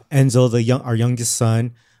 Enzo, our youngest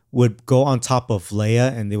son, would go on top of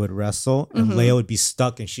Leia and they would wrestle. And Leia would be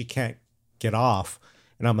stuck and she can't get off.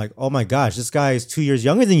 And I'm like, oh my gosh, this guy is 2 years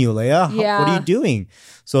younger than you, Leia. Yeah. What are you doing?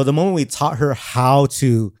 So the moment we taught her how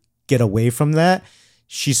to get away from that,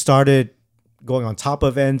 she started going on top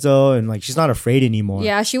of Enzo, and like she's not afraid anymore.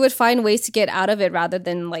 Yeah, she would find ways to get out of it rather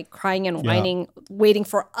than like crying and whining, waiting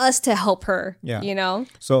for us to help her. Yeah. You know?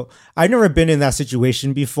 So I've never been in that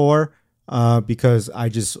situation before because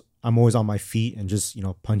I'm always on my feet and just, you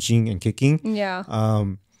know, punching and kicking. Yeah.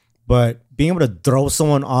 But being able to throw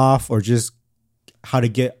someone off or just how to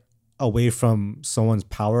get away from someone's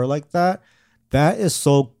power like that is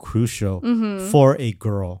so crucial for a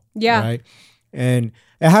girl. Yeah. Right. And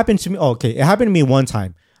it happened to me. It happened to me one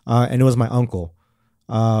time. And it was my uncle.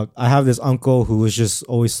 I have this uncle who was just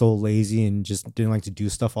always so lazy and just didn't like to do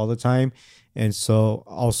stuff all the time. And so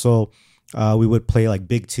also we would play like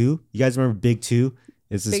Big Two. You guys remember Big Two?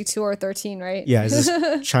 It's this, Big 2 or 13, right? yeah, it's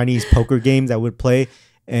this Chinese poker game that would play.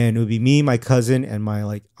 And it would be me, my cousin, and my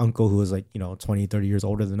like uncle who was like, you know, 20, 30 years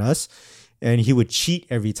older than us. And he would cheat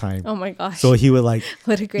every time. Oh my gosh. So he would like,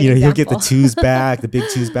 what a great you know, he'll example. get the twos back, the big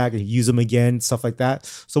twos back, and use them again, stuff like that.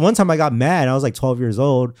 So one time I got mad. I was like 12 years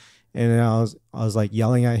old, and then I was like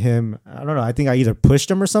yelling at him. I don't know. I think I either pushed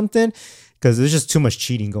him or something because there's just too much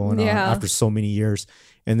cheating going on after so many years.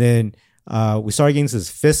 And then we started getting into this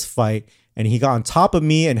fist fight, and he got on top of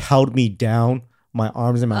me and held me down, my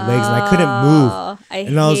arms and my legs, and I couldn't move.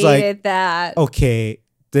 I was like, that. Okay,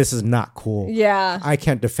 this is not cool. Yeah. I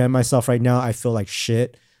can't defend myself right now. I feel like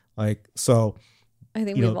shit. Like, so I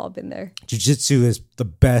think we've all been there. Jiu-jitsu is the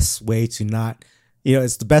best way to not, you know,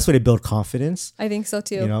 it's the best way to build confidence. I think so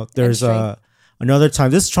too. You know, there's another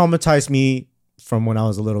time, this traumatized me from when I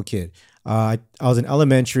was a little kid. I was in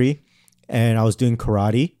elementary and I was doing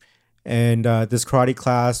karate. And this karate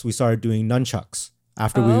class, we started doing nunchucks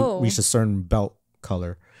after we reached a certain belt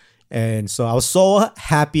color. And so I was so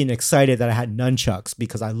happy and excited that I had nunchucks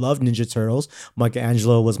because I love Ninja Turtles.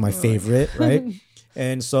 Michelangelo was my favorite, right?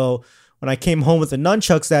 And so when I came home with the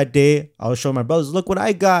nunchucks that day, I was showing my brothers, look what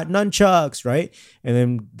I got, nunchucks, right? And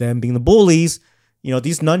then them being the bullies, you know,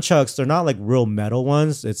 these nunchucks, they're not like real metal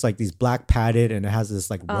ones. It's like these black padded and it has this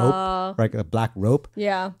like rope, like a black rope.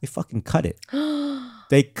 Yeah. They fucking cut it.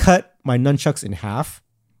 They cut my nunchucks in half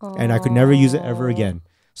and I could never use it ever again.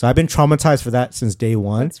 So I've been traumatized for that since day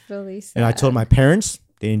one. That's really sad. And I told my parents,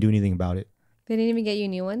 they didn't do anything about it. They didn't even get you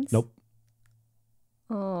new ones? Nope.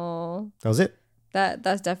 Oh. That was it.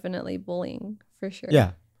 That's definitely bullying for sure.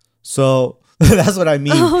 Yeah. So that's what I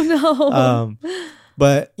mean. Oh no.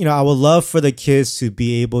 But you know, I would love for the kids to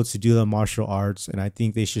be able to do the martial arts, and I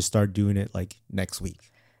think they should start doing it like next week.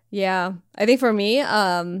 Yeah. I think for me,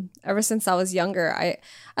 ever since I was younger, I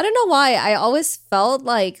don't know why. I always felt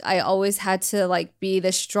like I always had to like be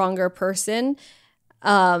the stronger person.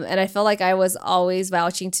 And I felt like I was always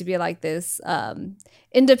vouching to be like this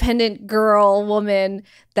independent girl, woman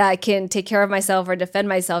that can take care of myself or defend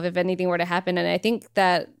myself if anything were to happen. And I think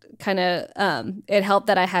that kind of it helped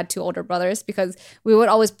that I had two older brothers because we would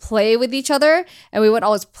always play with each other and we would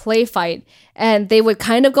always play fight. And they would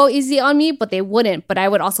kind of go easy on me, but they wouldn't. But I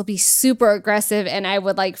would also be super aggressive and I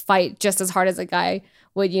would like fight just as hard as a guy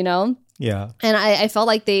would, you know? Yeah. And I felt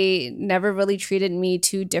like they never really treated me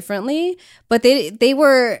too differently, but they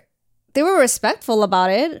were respectful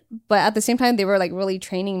about it. But at the same time, they were like really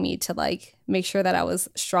training me to like make sure that I was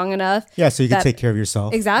strong enough. Yeah, so you could take care of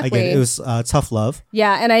yourself. Exactly. Again, it was tough love.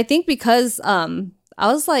 Yeah, and I think because I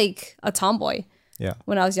was like a tomboy. Yeah.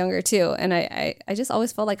 When I was younger too, and I just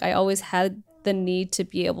always felt like I always had the need to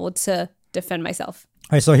be able to defend myself.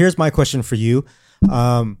 All right, so here's my question for you.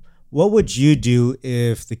 What would you do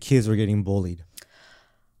if the kids were getting bullied?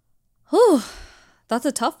 Whew, that's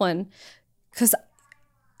a tough one. Because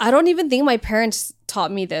I don't even think my parents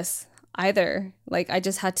taught me this either. Like, I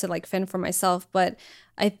just had to, like, fend for myself. But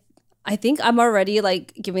I think I'm already,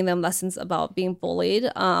 like, giving them lessons about being bullied.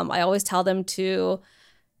 I always tell them to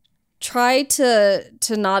try to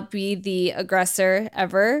not be the aggressor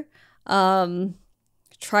ever.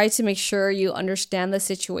 Try to make sure you understand the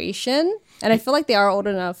situation. And I feel like they are old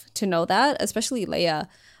enough to know that, especially Leia.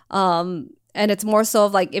 And it's more so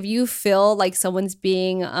of like, if you feel like someone's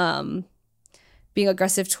being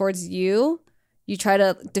aggressive towards you, you try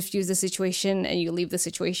to diffuse the situation and you leave the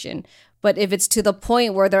situation. But if it's to the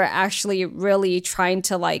point where they're actually really trying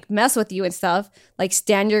to like mess with you and stuff, like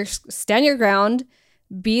stand your ground,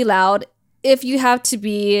 be loud. If you have to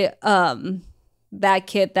be that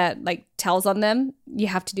kid that like tells on them, you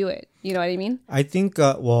have to do it. You know what I mean? I think,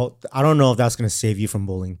 well, I don't know if that's going to save you from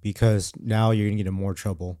bullying because now you're going to get in more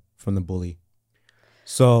trouble from the bully.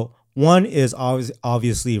 So one is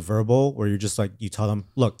obviously verbal where you're just like, you tell them,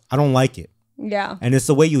 look, I don't like it. Yeah. And it's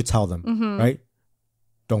the way you tell them, right?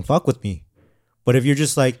 Don't fuck with me. But if you're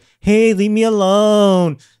just like, hey, leave me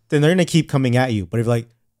alone, then they're going to keep coming at you. But if you're like,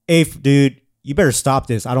 hey, dude, you better stop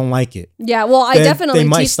this. I don't like it. Yeah, well, I Then definitely they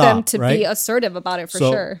might teach them stop, to right? be assertive about it for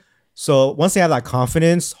So- sure. So once they have that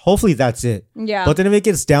confidence, hopefully that's it. Yeah. But then if it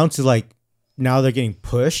gets down to like now they're getting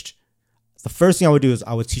pushed, the first thing I would do is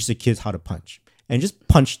I would teach the kids how to punch and just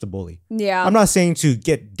punch the bully. Yeah. I'm not saying to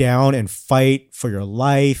get down and fight for your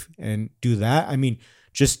life and do that. I mean,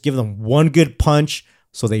 just give them one good punch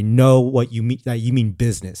so they know what you mean, that you mean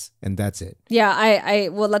business, and that's it. Yeah, I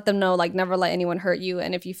will let them know, like, never let anyone hurt you.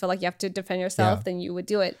 And if you feel like you have to defend yourself, Yeah. then you would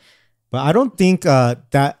do it. But I don't think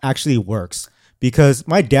that actually works because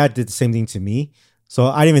my dad did the same thing to me. So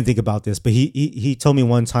I didn't even think about this, but he told me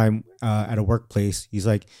one time at a workplace, he's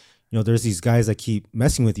like, there's these guys that keep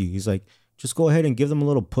messing with you. He's like, just go ahead and give them a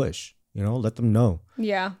little push, let them know.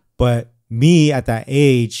 Yeah. But me at that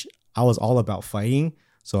age, I was all about fighting.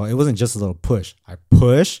 So it wasn't just a little push. I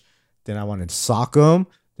push, then I wanted to sock him,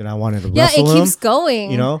 then I wanted to wrestle him. Yeah, it keeps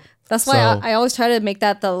going. That's why So- I always try to make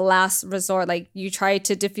that the last resort. Like, you try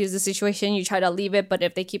to diffuse the situation, you try to leave it, but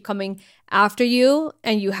if they keep coming after you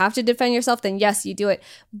and you have to defend yourself, then yes, you do it.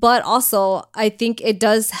 But also, I think it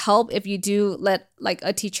does help if you do let like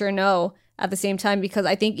a teacher know at the same time, because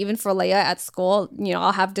I think even for Leia at school,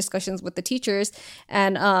 I'll have discussions with the teachers,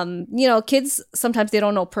 and kids sometimes they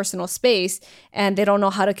don't know personal space and they don't know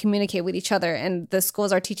how to communicate with each other, and the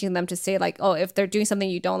schools are teaching them to say like, oh, if they're doing something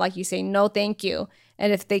you don't like, you say no thank you,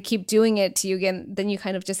 and if they keep doing it to you again, then you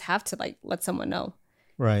kind of just have to like let someone know.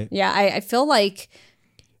 Right. Yeah, I feel like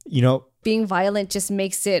You know, being violent just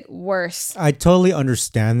makes it worse. I totally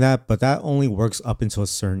understand that, but that only works up until a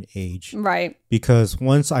certain age. Right. Because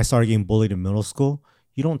once I started getting bullied in middle school,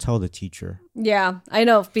 you don't tell the teacher. Yeah, I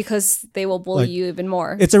know, because they will bully Like, you even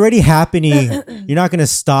more. It's already happening. You're not going to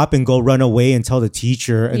stop and go run away and tell the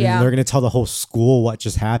teacher, and Yeah. then they're going to tell the whole school what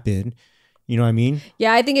just happened. You know what I mean?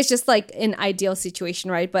 Yeah, I think it's just like an ideal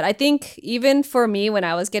situation, right? But I think even for me, when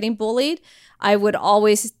I was getting bullied, I would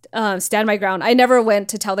always stand my ground. I never went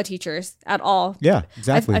to tell the teachers at all. Yeah,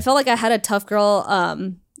 exactly. I felt like I had a tough girl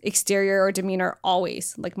exterior or demeanor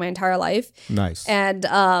always, like my entire life. Nice. And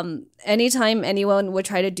anytime anyone would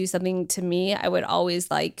try to do something to me, I would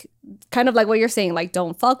always like, kind of like what you're saying, like,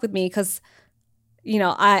 don't fuck with me, because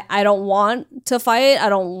I don't want to fight. I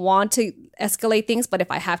don't want to escalate things, but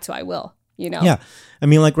if I have to, I will. Yeah. I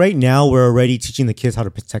mean, like right now, we're already teaching the kids how to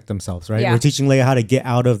protect themselves, right? Yeah. We're teaching Leia how to get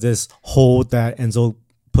out of this hold that Enzo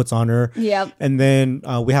puts on her. Yep. And then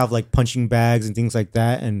we have like punching bags and things like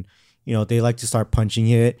that. And, they like to start punching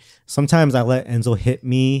it. Sometimes I let Enzo hit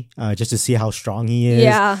me just to see how strong he is.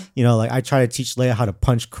 Yeah. Like I try to teach Leia how to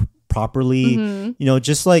punch properly, Mm-hmm.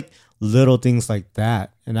 just like little things like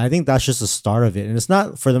that. And I think that's just the start of it. And it's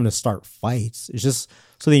not for them to start fights. It's just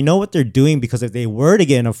so they know what they're doing, because if they were to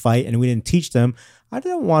get in a fight and we didn't teach them, I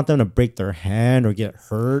didn't want them to break their hand or get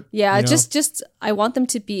hurt. Yeah, you know? just I want them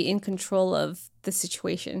to be in control of the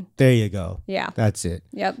situation. There you go. Yeah. That's it.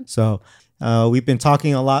 Yep. So we've been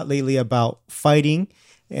talking a lot lately about fighting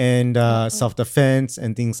and self-defense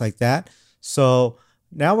and things like that. So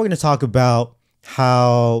now we're going to talk about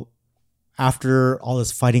how after all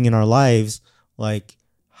this fighting in our lives, like,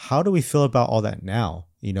 how do we feel about all that now,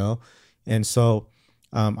 And so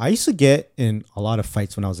I used to get in a lot of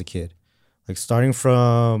fights when I was a kid, like starting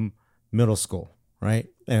from middle school, right?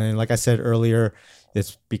 And like I said earlier,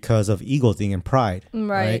 it's because of ego thing and pride,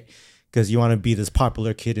 Right. Because you want to be this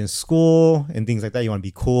popular kid in school and things like that. You want to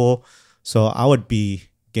be cool. So I would be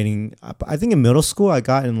getting, I think in middle school, I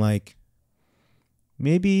got in like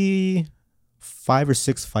maybe 5 or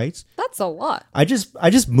 6 fights. That's a lot. I just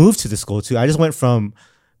moved to the school too. I just went from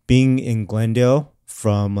being in Glendale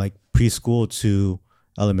from like preschool to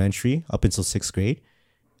elementary up until 6th grade.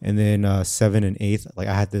 And then 7th and 8th, like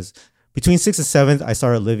I had this between 6th and 7th, I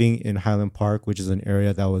started living in Highland Park, which is an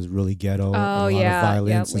area that was really ghetto. Oh, and a lot yeah. of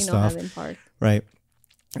violence Yeah, we and know stuff. Highland Park. Right.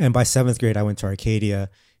 And by 7th grade, I went to Arcadia,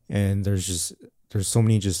 and there's so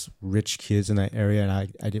many just rich kids in that area, and I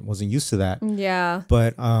wasn't used to that. Yeah.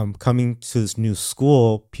 But coming to this new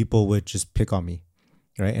school, people would just pick on me,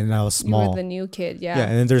 right? And I was You small. were the new kid. Yeah. Yeah,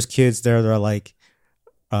 and then there's kids there that are like,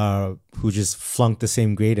 who just flunked the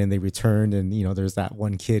same grade and they returned, and there's that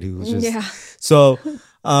one kid who was just Yeah. so.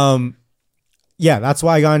 Yeah, that's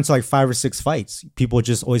why I got into like 5 or 6 fights. People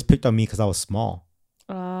just always picked on me because I was small,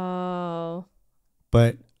 Oh.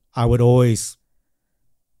 but I would always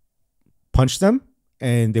punch them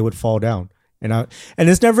and they would fall down. And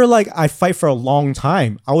it's never like I fight for a long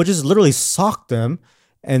time. I would just literally sock them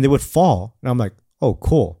and they would fall. And I'm like, oh,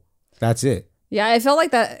 cool. That's it. Yeah, I felt like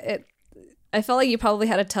that. I felt like you probably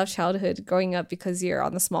had a tough childhood growing up because you're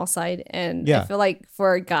on the small side. And Yeah. I feel like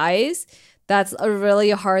for guys, that's a really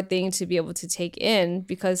hard thing to be able to take in,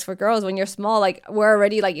 because for girls, when you're small, like we're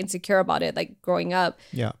already like insecure about it, like growing up.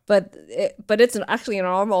 Yeah. But it's actually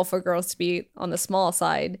normal for girls to be on the small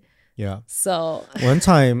side. Yeah. So One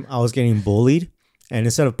time I was getting bullied, and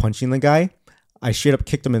instead of punching the guy, I straight up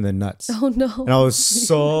kicked him in the nuts. oh no. And I was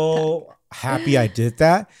so happy I did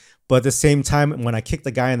that. But at the same time, when I kicked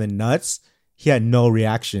the guy in the nuts, he had no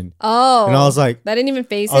reaction. Oh. And I was like, that didn't even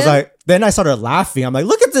phase him? I was like, then I started laughing. I'm like,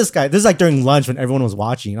 look at this guy. This is like during lunch when everyone was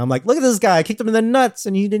watching. I'm like, look at this guy. I kicked him in the nuts,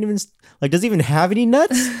 and he didn't even, like, does he even have any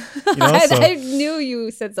nuts? You know, I knew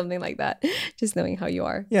you said something like that, just knowing how you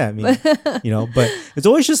are. Yeah, I mean, but it's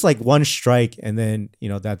always just like one strike, and then,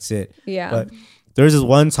 that's it. Yeah. But there's this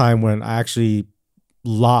one time when I actually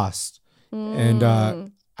lost, and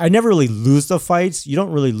I never really lose the fights. You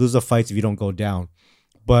don't really lose the fights if you don't go down.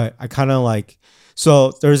 But I kind of like,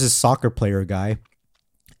 so there's this soccer player guy,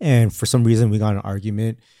 and for some reason we got in an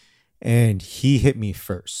argument, and he hit me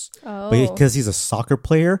first. Oh. But because he's a soccer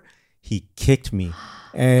player, he kicked me.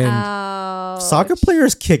 And Ouch. soccer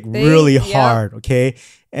players kick really hard, okay?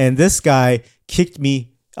 And this guy kicked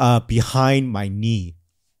me behind my knee.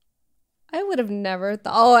 I would have never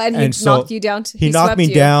thought. Oh, and he so knocked you down. He knocked swept me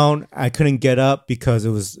you. down. I couldn't get up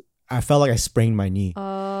because I felt like I sprained my knee.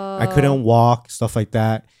 I couldn't walk, stuff like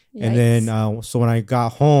that. Yikes. And then, so when I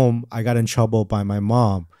got home, I got in trouble by my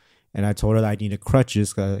mom. And I told her that I needed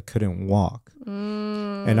crutches because I couldn't walk.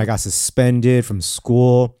 And I got suspended from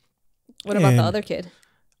school. What about the other kid?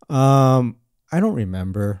 I don't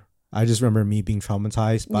remember. I just remember me being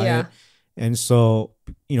traumatized by it. And so,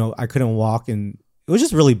 I couldn't walk, and it was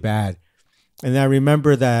just really bad. And then I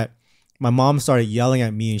remember that my mom started yelling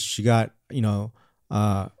at me, and she got,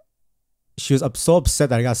 she was so upset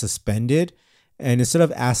that I got suspended. And instead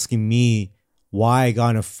of asking me why I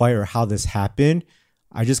got in a fight or how this happened,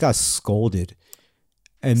 I just got scolded.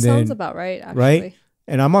 And Sounds then, about right, actually. Right?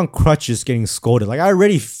 And I'm on crutches getting scolded. Like, I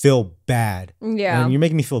already feel bad. Yeah. And you're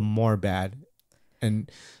making me feel more bad.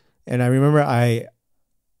 And I remember I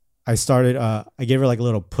started, I gave her like a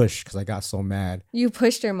little push because I got so mad. You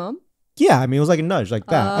pushed your mom? Yeah, I mean, it was like a nudge like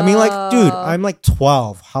that. I mean, like, dude, I'm like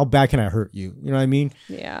 12. How bad can I hurt you? You know what I mean?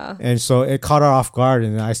 Yeah. And so it caught her off guard,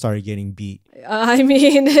 and then I started getting beat. I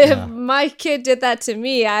mean, if my kid did that to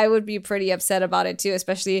me, I would be pretty upset about it too,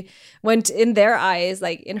 especially when in their eyes,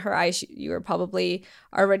 like in her eyes, you were probably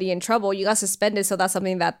already in trouble. You got suspended, so that's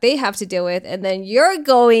something that they have to deal with. And then you're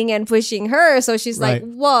going and pushing her. So she's like,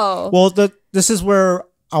 whoa. Well, this is where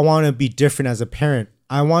I want to be different as a parent.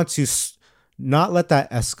 I want to not let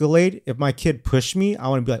that escalate. If my kid pushed me, I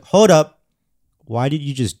want to be like, hold up. Why did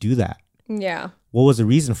you just do that? Yeah. What was the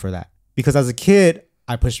reason for that? Because as a kid,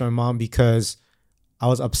 I pushed my mom because I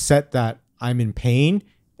was upset that I'm in pain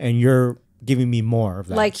and you're giving me more of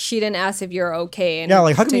that. Like, she didn't ask if you're okay. And yeah,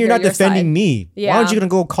 like, how come you're not defending me? Yeah. Why aren't you going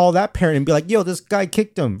to go call that parent and be like, yo, this guy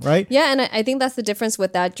kicked him, right? Yeah, and I think that's the difference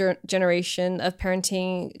with that generation of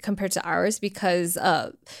parenting compared to ours, because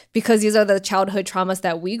these are the childhood traumas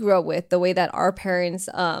that we grew up with. The way that our parents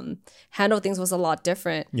handled things was a lot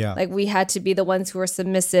different. Yeah. Like, we had to be the ones who were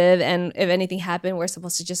submissive, and if anything happened, we're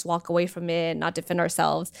supposed to just walk away from it and not defend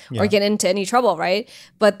ourselves or get into any trouble, right?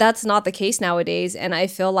 But that's not the case nowadays, and I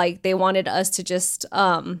feel like they wanted us to just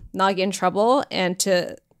not get in trouble, and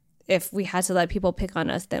if we had to let people pick on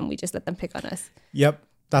us, then we just let them pick on us. Yep,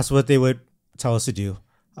 that's what they would tell us to do.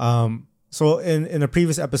 So in a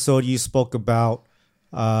previous episode, you spoke about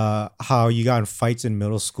how you got in fights in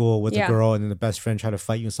middle school with a girl, and then the best friend tried to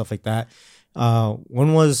fight you and stuff like that.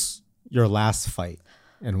 When was your last fight,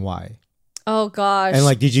 and why? Oh gosh. And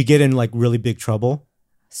like, did you get in like really big trouble?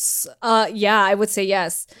 Yeah, I would say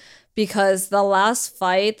yes. Because the last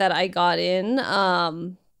fight that I got in,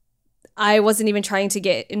 I wasn't even trying to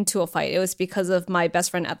get into a fight. It was because of my best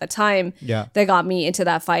friend at the time that got me into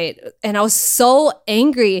that fight. And I was so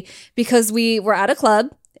angry because we were at a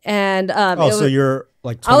club, and so you're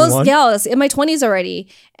like 21? I was in my 20s already.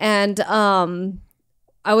 And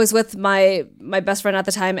I was with my best friend at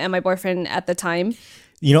the time and my boyfriend at the time.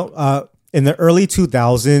 In the early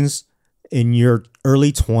 2000s, in your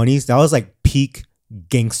early 20s, that was like peak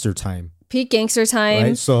gangster time.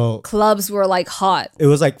 Right? So clubs were like hot. It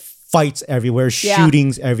was like fights everywhere,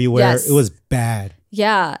 shootings everywhere. Yes. It was bad.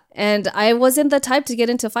 Yeah. And I wasn't the type to get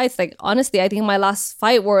into fights. Like, honestly, I think my last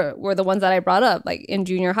fight were the ones that I brought up, like in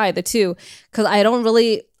junior high, the two. Because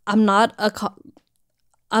I'm not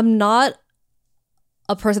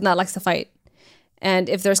a person that likes to fight. And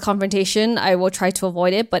if there's confrontation, I will try to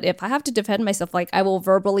avoid it. But if I have to defend myself, like, I will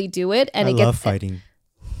verbally do it. And I love fighting.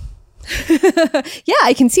 Yeah,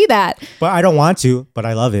 I can see that. But I don't want to, but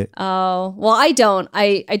I love it. Oh, well, I don't.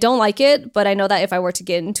 I don't like it, but I know that if I were to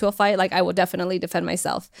get into a fight, like I would definitely defend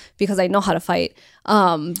myself because I know how to fight.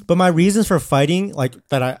 But my reasons for fighting, like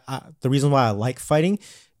that the reason why I like fighting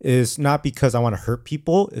is not because I want to hurt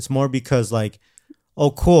people. It's more because like,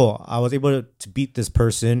 oh, cool, I was able to beat this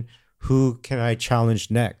person. Who can I challenge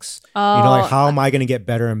next? Like how am I going to get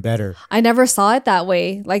better and better? I never saw it that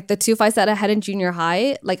way. Like the 2 fights that I had in junior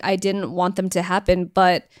high, like I didn't want them to happen,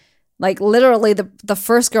 but like literally the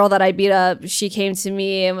first girl that I beat up, she came to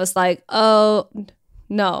me and was like, "Oh,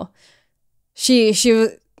 no." She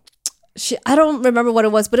I don't remember what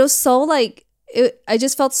it was, but it was so like I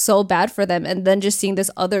just felt so bad for them. And then just seeing this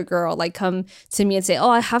other girl like come to me and say, "Oh,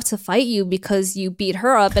 I have to fight you because you beat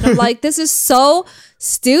her up." And I'm like, this is so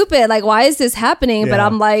stupid. Like, why is this happening? But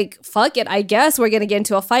I'm like, fuck it. I guess we're going to get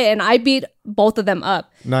into a fight. And I beat both of them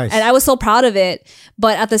up. Nice. And I was so proud of it.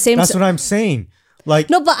 But at the same time, that's what I'm saying.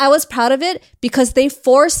 Like, no, but I was proud of it because they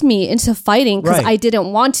forced me into fighting because I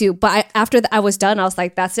didn't want to. But after I was done, I was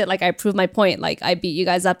like, that's it. Like, I proved my point. Like, I beat you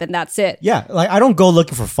guys up and that's it. Yeah. Like, I don't go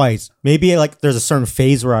looking for fights. Maybe like there's a certain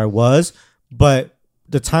phase where I was, but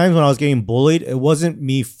the times when I was getting bullied, it wasn't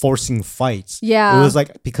me forcing fights. Yeah. It was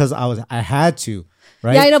like because I had to.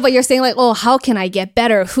 Right? Yeah, I know. But you're saying like, oh, how can I get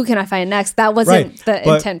better? Who can I fight next? That wasn't the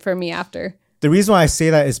intent for me after. The reason why I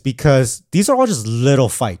say that is because these are all just little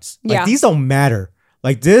fights. Like these don't matter.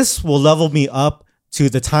 Like this will level me up to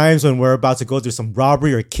the times when we're about to go through some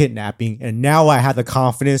robbery or kidnapping. And now I have the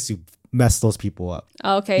confidence to mess those people up.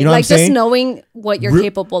 Okay. You know like what I'm just saying? knowing what you're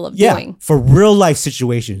capable of doing. For real life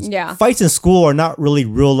situations. Yeah. Fights in school are not really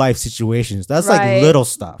real life situations. That's like little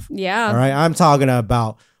stuff. Yeah. All right. I'm talking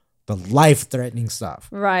about the life threatening stuff.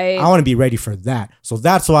 Right. I want to be ready for that. So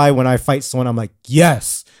that's why when I fight someone, I'm like,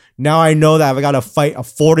 yes. Now I know that I got to fight a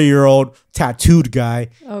 40-year-old tattooed guy.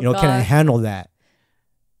 Can I handle that?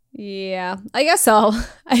 Yeah, I guess so.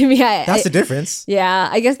 I mean, that's the difference. Yeah,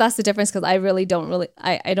 I guess that's the difference because I really don't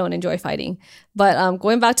I don't enjoy fighting. But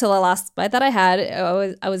going back to the last fight that I had,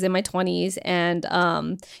 I was in my 20s, and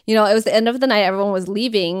it was the end of the night. Everyone was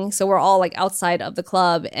leaving, so we're all like outside of the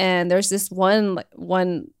club, and there's this one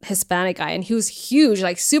Hispanic guy, and he was huge,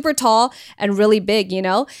 like super tall and really big,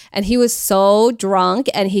 and he was so drunk,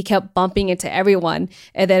 and he kept bumping into everyone.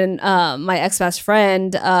 And then my ex-best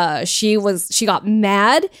friend, she got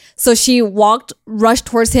mad. So she rushed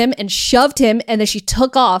towards him and shoved him, and then she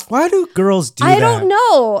took off. Why do girls do that? I don't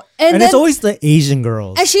know. And it's always the Asian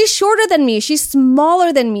girls. And she's shorter than me. She's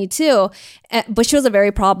smaller than me too. But she was a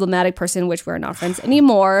very problematic person, which we're not friends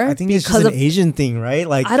anymore. I think it's just an Asian thing, right?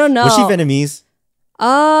 Like, I don't know. Was she Vietnamese?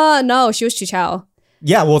 No, she was Chu Chao.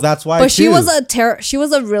 Yeah, well, that's why. But she was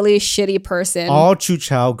a really shitty person. All Chu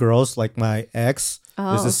Chao girls, like my ex,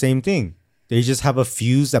 is the same thing. They just have a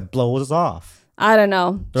fuse that blows off. I don't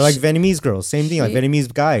know. They're like Vietnamese girls. Same thing, like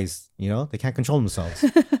Vietnamese guys. They can't control themselves.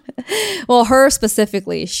 Well, her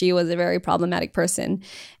specifically, she was a very problematic person.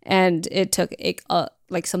 And it took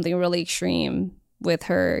like something really extreme with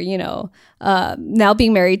her, now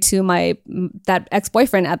being married to that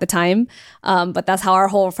ex-boyfriend at the time. But that's how our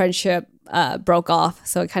whole friendship broke off.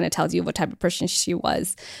 So it kind of tells you what type of person she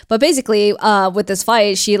was. But basically, with this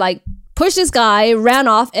fight, she like pushed this guy, ran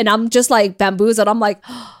off, and I'm just like bamboozled. I'm like,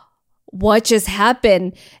 what just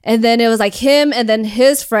happened? And then it was like him and then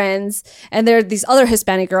his friends, and there are these other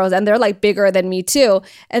Hispanic girls, and they're like bigger than me too.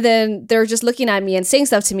 And then they're just looking at me and saying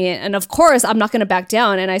stuff to me. And of course, I'm not going to back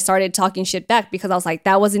down. And I started talking shit back because I was like,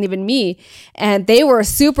 that wasn't even me. And they were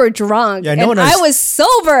super drunk. Yeah, and I was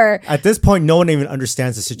sober. At this point, no one even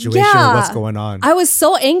understands the situation or what's going on. I was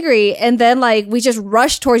so angry. And then like we just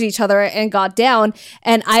rushed towards each other and got down.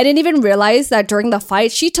 And I didn't even realize that during the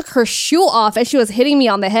fight, she took her shoe off and she was hitting me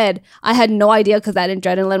on the head. I had no idea because that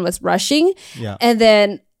adrenaline was rushing. Yeah. And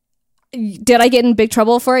then did I get in big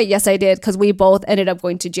trouble for it? Yes, I did, because we both ended up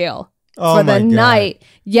going to jail for the night.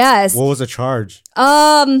 Yes. What was the charge?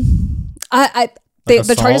 The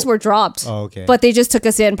charges were dropped. Oh, okay. But they just took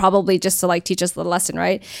us in probably just to like teach us the lesson,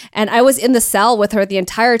 right? And I was in the cell with her the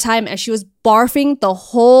entire time, and she was barfing the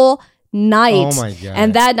whole night. Oh my God.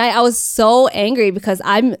 And that night I was so angry because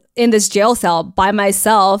I'm in this jail cell by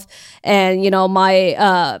myself, and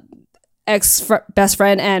my best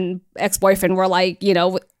friend and ex-boyfriend were like,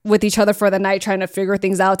 with each other for the night, trying to figure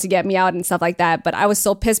things out to get me out and stuff like that. But I was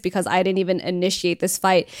so pissed because I didn't even initiate this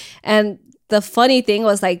fight. And the funny thing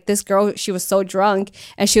was, like, this girl, she was so drunk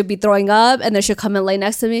and she would be throwing up, and then she'd come and lay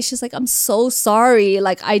next to me. She's like, I'm so sorry.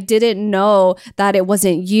 Like, I didn't know that it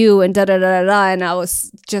wasn't you, and da da da da da. And I was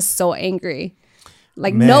just so angry.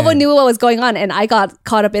 Like Man. no one knew what was going on, and I got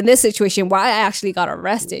caught up in this situation where I actually got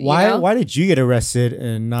arrested. Why? You know? Why did you get arrested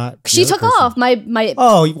and not? the She other took person? off. My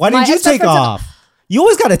Oh, why my didn't you take ex-best friend took off? You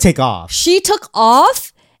always got to take off. She took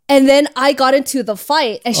off, and then I got into the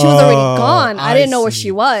fight, and she was already gone. I didn't know where see.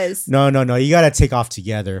 she was. No. You got to take off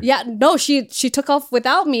together. Yeah, no, she took off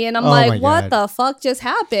without me, and I'm Oh my like, what God. the fuck just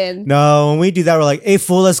happened? No, when we do that, we're like, hey,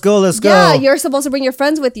 fool, let's go. Yeah, you're supposed to bring your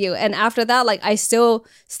friends with you. And after that, like I still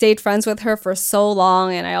stayed friends with her for so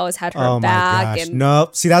long, and I always had her Oh back. my gosh. And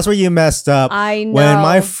Nope. See, that's where you messed up. I know. When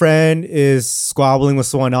my friend is squabbling with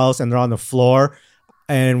someone else and they're on the floor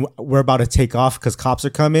and we're about to take off because cops are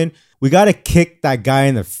coming, we got to kick that guy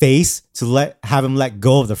in the face to have him let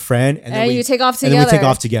go of the friend. And then you take off And then we take together.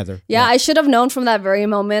 off together. yeah, I should have known from that very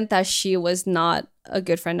moment that she was not a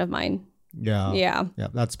good friend of mine. Yeah. Yeah. Yeah.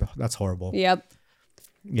 That's horrible. Yep.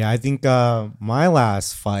 Yeah. I think my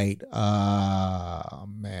last fight,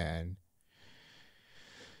 man.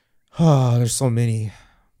 Oh, there's so many.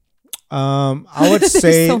 I would There's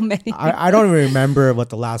say so many. I don't even remember what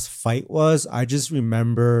the last fight was. I just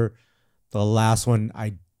remember the last one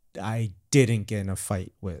I didn't get in a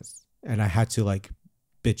fight with, and I had to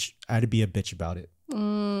bitch. I had to be a bitch about it.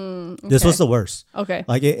 This was the worst. Okay.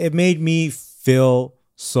 Like it made me feel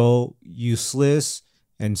so useless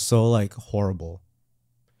and so horrible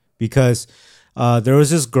because there was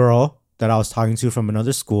this girl that I was talking to from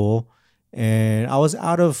another school, and I was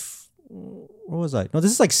out of. Where was I? No,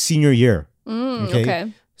 this is senior year.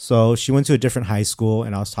 Okay. So she went to a different high school,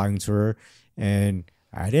 and I was talking to her, and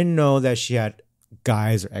I didn't know that she had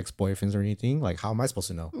guys or ex-boyfriends or anything. Like, how am I supposed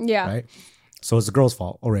to know? Yeah. Right. So it's the girl's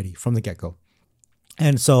fault already from the get-go.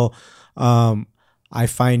 And so I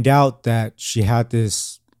find out that she had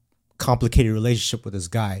this complicated relationship with this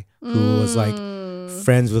guy who was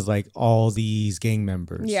friends with all these gang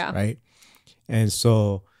members. Yeah. Right. And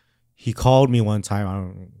so he called me one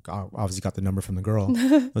time. I obviously got the number from the girl.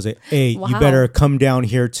 I was like, hey, Wow. you better come down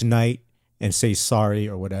here tonight and say sorry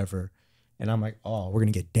or whatever. And I'm like, oh, we're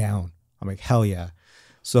going to get down. I'm like, hell yeah.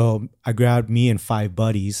 So I grabbed me and 5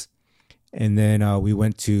 buddies. And then we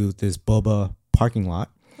went to this boba parking lot.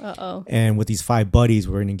 Uh-oh. And with these 5 buddies,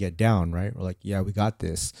 we're going to get down, right? We're like, yeah, we got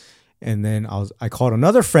this. And then I called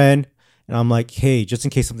another friend. And I'm like, hey, just in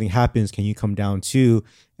case something happens, can you come down too?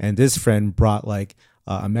 And this friend brought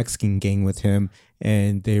a Mexican gang with him,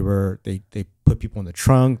 and they put people in the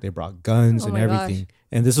trunk, they brought guns and my everything. gosh.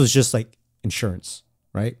 And this was just insurance,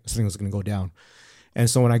 right? Something was going to go down. And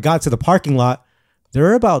so when I got to the parking lot, there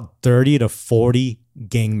were about 30 to 40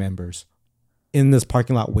 gang members in this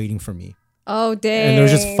parking lot waiting for me. Oh, dang. And there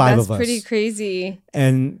was just 5 That's of us. pretty crazy.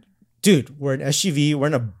 And dude, we're an SUV, we're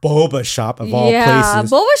in a boba shop of all Yeah.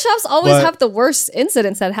 places. Boba shops always But- have the worst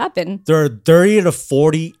incidents that happen. There are 30 to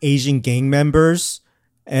 40 Asian gang members,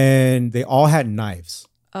 and they all had knives.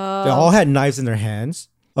 They all had knives in their hands.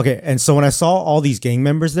 Okay, and so when I saw all these gang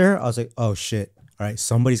members there, I was like, oh shit, all right,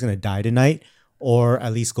 somebody's gonna die tonight, or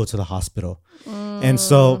at least go to the hospital. And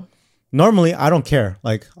so normally I don't care.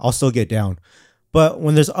 I'll still get down. But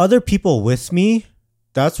when there's other people with me,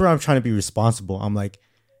 that's where I'm trying to be responsible. I'm like,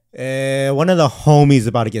 one of the homies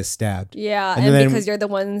about to get stabbed. Yeah, And and then- because you're the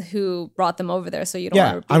one who brought them over there, so you don't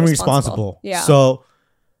Yeah, want to be I'm responsible. responsible. Yeah. So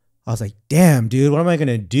I was like, damn, dude, what am I going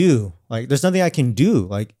to do? There's nothing I can do.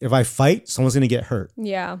 If I fight, someone's going to get hurt.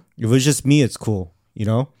 Yeah. If it was just me, it's cool, you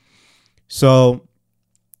know? So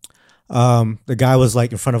the guy was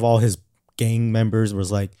in front of all his gang members,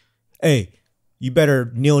 was like, hey, you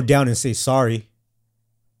better kneel down and say sorry.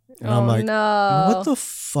 And I'm like, no. what the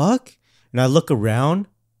fuck? And I look around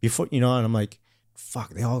before, and I'm like,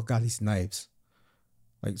 fuck, they all got these knives.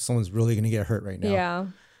 Someone's really going to get hurt right now. Yeah.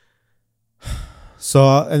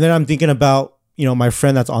 So, and then I'm thinking about, my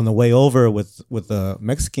friend that's on the way over with the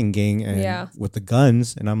Mexican gang and Yeah. with the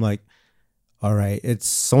guns. And I'm like, all right,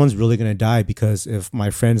 someone's really going to die, because if my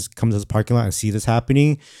friends come to this parking lot and see this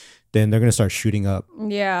happening, then they're going to start shooting up.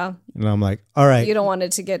 Yeah. And I'm like, all right. You don't want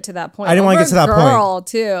it to get to that point. I didn't want to get to that point. Girl,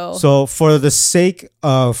 too. So for the sake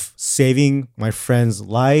of saving my friends'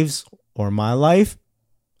 lives or my life,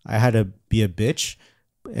 I had to be a bitch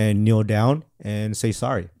and kneel down and say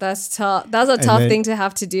sorry. That's tough. That's a tough thing to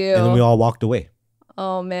have to do. And then we all walked away.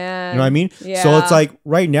 Oh man. You know what I mean? Yeah. So it's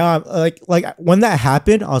right now, I'm like when that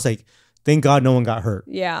happened, I was like, thank God no one got hurt.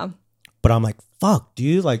 Yeah. But I'm like, fuck,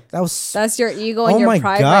 dude, that was That's your ego and oh your my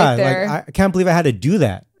pride God. right there. I can't believe I had to do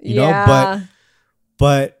that. You yeah. know,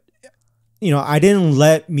 but I didn't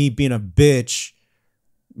let me being a bitch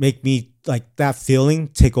make me that feeling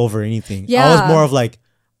take over anything. I Yeah. was more of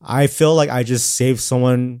I feel like I just saved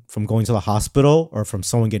someone from going to the hospital or from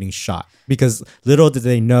someone getting shot, because little did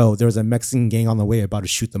they know there was a Mexican gang on the way about to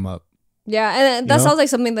shoot them up. Yeah, and that know? sounds like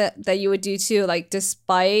something that you would do too. Like,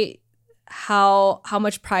 despite how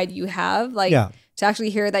much pride you have, like Yeah. to actually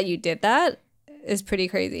hear that you did that is pretty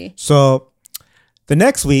crazy. So the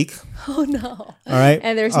next week, Oh no! all right,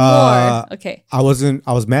 And there's more. Okay. I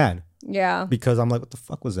was mad Yeah. because I'm like, what the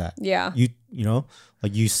fuck was that? Yeah. You know,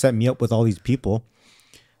 like you set me up with all these people.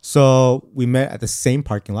 So we met at the same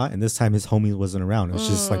parking lot, and this time his homie wasn't around. It was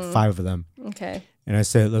just like 5 of them. Okay. And I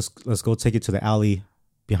said, let's go take it to the alley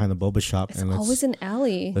behind the boba shop, It's and always an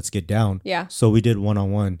alley. let's get down. Yeah. So we did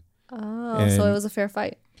 1-on-1. Oh, And so it was a fair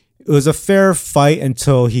fight. It was a fair fight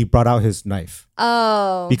until he brought out his knife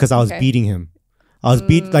Oh. because I was okay. beating him. I was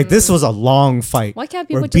beat like this was a long fight. Why can't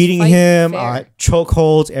people We're just beating fight him, fair?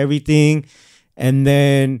 chokeholds, everything, and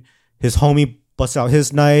then his homie busted out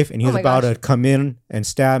his knife, and he Oh was my about gosh. to come in and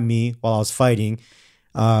stab me while I was fighting.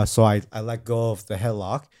 So I let go of the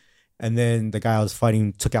headlock, and then the guy I was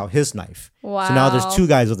fighting took out his knife. Wow. So now there's 2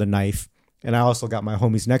 guys with a knife, and I also got my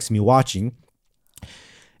homies next to me watching.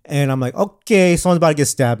 And I'm like, okay, someone's about to get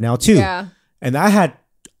stabbed now too. Yeah. And I had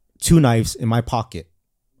 2 knives in my pocket.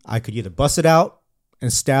 I could either bust it out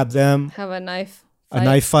and stab them, Have a knife. a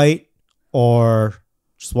knife fight, or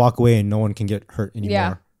just walk away and no one can get hurt anymore.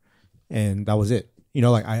 Yeah. And that was it. You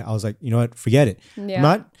know, like I was like, you know what, forget it. Yeah. I'm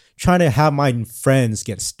not trying to have my friends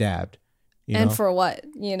get stabbed. You And know? for what?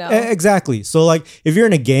 You know. Exactly. So like if you're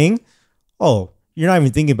in a gang, you're not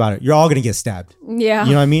even thinking about it. You're all gonna get stabbed. Yeah.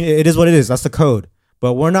 You know what I mean? It is what it is. That's the code.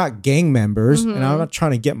 But we're not gang members, Mm-hmm. and I'm not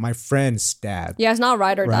trying to get my friends stabbed. Yeah, it's not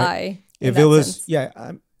ride or Right. die. in If that it was,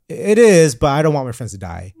 sense. it is, but I don't want my friends to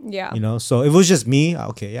die. Yeah. You know, so if it was just me,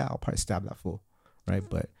 okay, yeah, I'll probably stab that fool, right?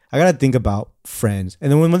 But I gotta think about friends,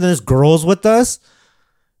 and then when there's girls with us,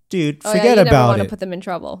 dude, Oh, yeah, forget you never about want it. to put them in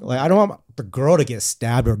trouble. Like I don't want the girl to get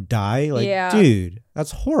stabbed or die. Like, Yeah. dude, that's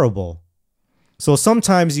horrible. So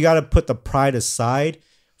sometimes you gotta put the pride aside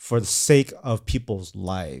for the sake of people's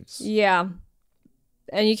lives. Yeah.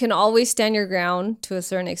 And you can always stand your ground to a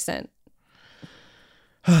certain extent.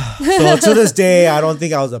 So to this day, I don't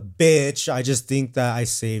think I was a bitch. I just think that I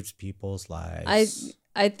saved people's lives.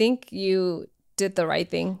 I think you did the right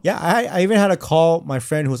thing. Yeah, I even had to call my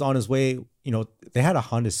friend who was on his way. You know, they had a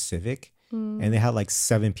Honda Civic, and they had like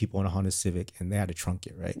 7 people in a Honda Civic, and they had to trunk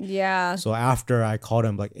it, right? Yeah. So after I called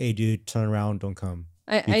him, like, hey, dude, turn around, don't come,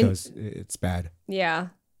 because it's bad. Yeah.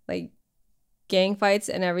 Like gang fights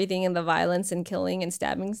and everything and the violence and killing and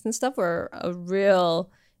stabbings and stuff were a real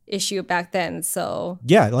issue back then. So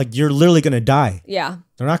Yeah, like you're literally gonna die. yeah.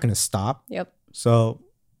 They're not gonna stop. Yep. So,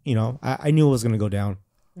 you know, I knew it was gonna go down,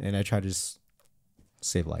 and I tried to just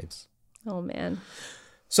save lives. Oh man.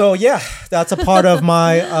 So yeah, that's a part of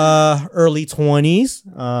my early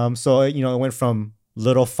 20s. So you know, it went from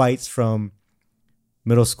little fights from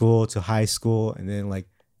middle school to high school, and then like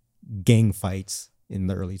gang fights in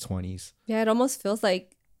the early 20s. Yeah, it almost feels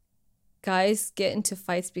like guys get into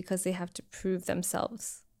fights because they have to prove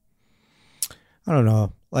themselves. I don't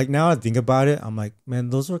know. Like now I think about it, I'm like, man,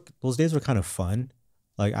 those days were kind of fun.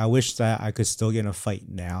 Like I wish that I could still get in a fight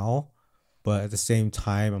now, but at the same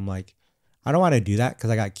time, I'm like, I don't want to do that because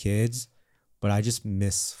I got kids, but I just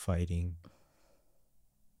miss fighting.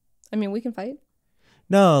 I mean, we can fight.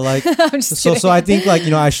 No, like I'm just so kidding. I think like, you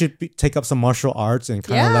know, I should take up some martial arts and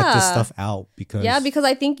kind of let this Yeah. stuff out because Yeah, because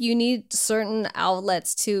I think you need certain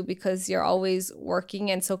outlets too, because you're always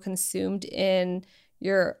working and so consumed in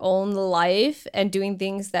your own life and doing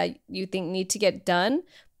things that you think need to get done,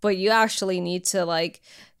 but you actually need to like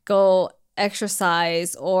go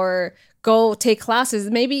exercise or go take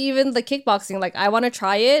classes, maybe even the kickboxing. Like I want to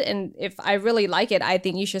try it, and if I really like it, I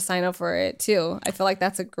think you should sign up for it too. I feel like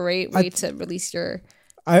that's a great way to release your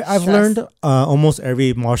I've stress. learned almost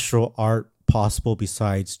every martial art possible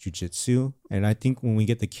besides jujitsu, and I think when we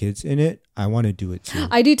get the kids in it, I want to do it too.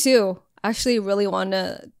 I do too. Actually really want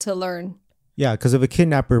to learn. Yeah, because if a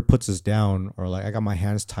kidnapper puts us down or like I got my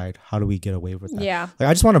hands tied, how do we get away with that? Yeah. Like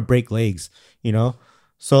I just want to break legs, you know?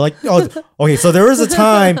 So like, okay, so there was a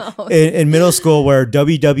time in middle school where it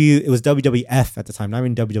was WWF at the time, not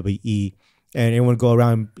even WWE. And it would go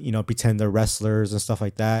around, you know, pretend they're wrestlers and stuff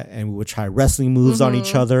like that. And we would try wrestling moves on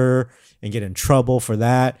each other and get in trouble for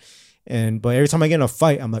that. But every time I get in a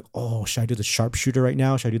fight, I'm like, oh, should I do the sharpshooter right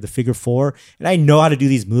now? Should I do the figure 4? And I know how to do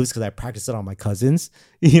these moves because I practiced it on my cousins,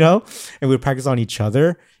 you know, and we would practice on each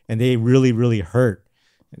other, and they really, really hurt.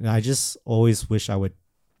 And I just always wish I would,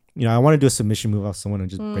 you know, I want to do a submission move off someone and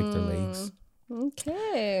just break their legs.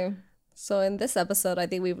 Okay. So in this episode, I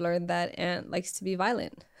think we've learned that Ant likes to be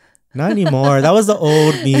violent. Not anymore. That was the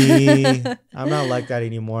old me. I'm not like that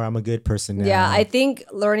anymore. I'm a good person now. Yeah, I think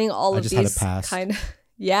learning all I of just had these a past. kind of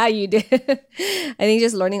Yeah, you did. I think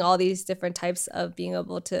just learning all these different types of being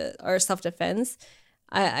able to, or self-defense,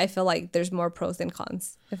 I feel like there's more pros than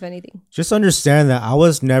cons, if anything. Just understand that I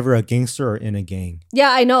was never a gangster or in a gang.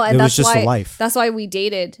 Yeah, I know. And It was just a life. That's why we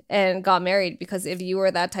dated and got married, because if you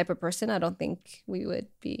were that type of person, I don't think we would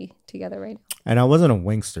be together right now. And I wasn't a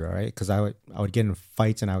wingster, all right? Because I would get in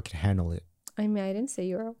fights and I could handle it. I mean, I didn't say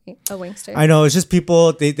you were a wingster. I know. It's just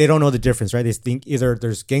people, they don't know the difference, right? They think either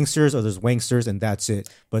there's gangsters or there's wingsters and that's it.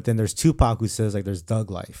 But then there's Tupac who says like there's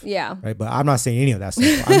thug life. Yeah. Right. But I'm not saying any of that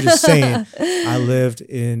stuff. I'm just saying I lived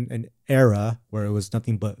in an era where it was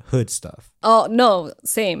nothing but hood stuff. Oh, no.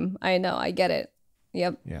 Same. I know. I get it.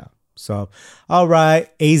 Yep. Yeah. So, all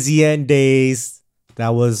right. AZN days.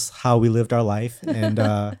 That was how we lived our life. And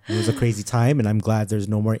it was a crazy time. And I'm glad there's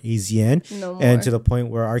no more AZN. No more. And to the point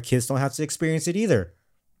where our kids don't have to experience it either.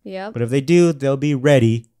 Yep. But if they do, they'll be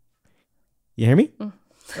ready. You hear me?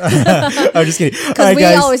 I'm just kidding. Because we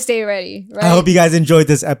always stay ready, right? I hope you guys enjoyed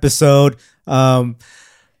this episode.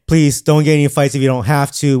 Please don't get any fights if you don't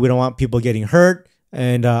have to. We don't want people getting hurt.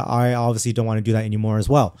 And I obviously don't want to do that anymore as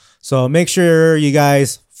well. So make sure you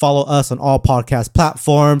guys follow us on all podcast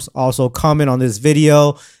platforms. Also comment on this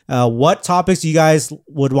video. What topics you guys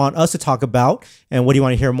would want us to talk about and what do you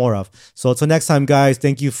want to hear more of? So until next time, guys,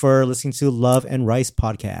 thank you for listening to Love and Rice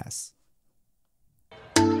Podcast.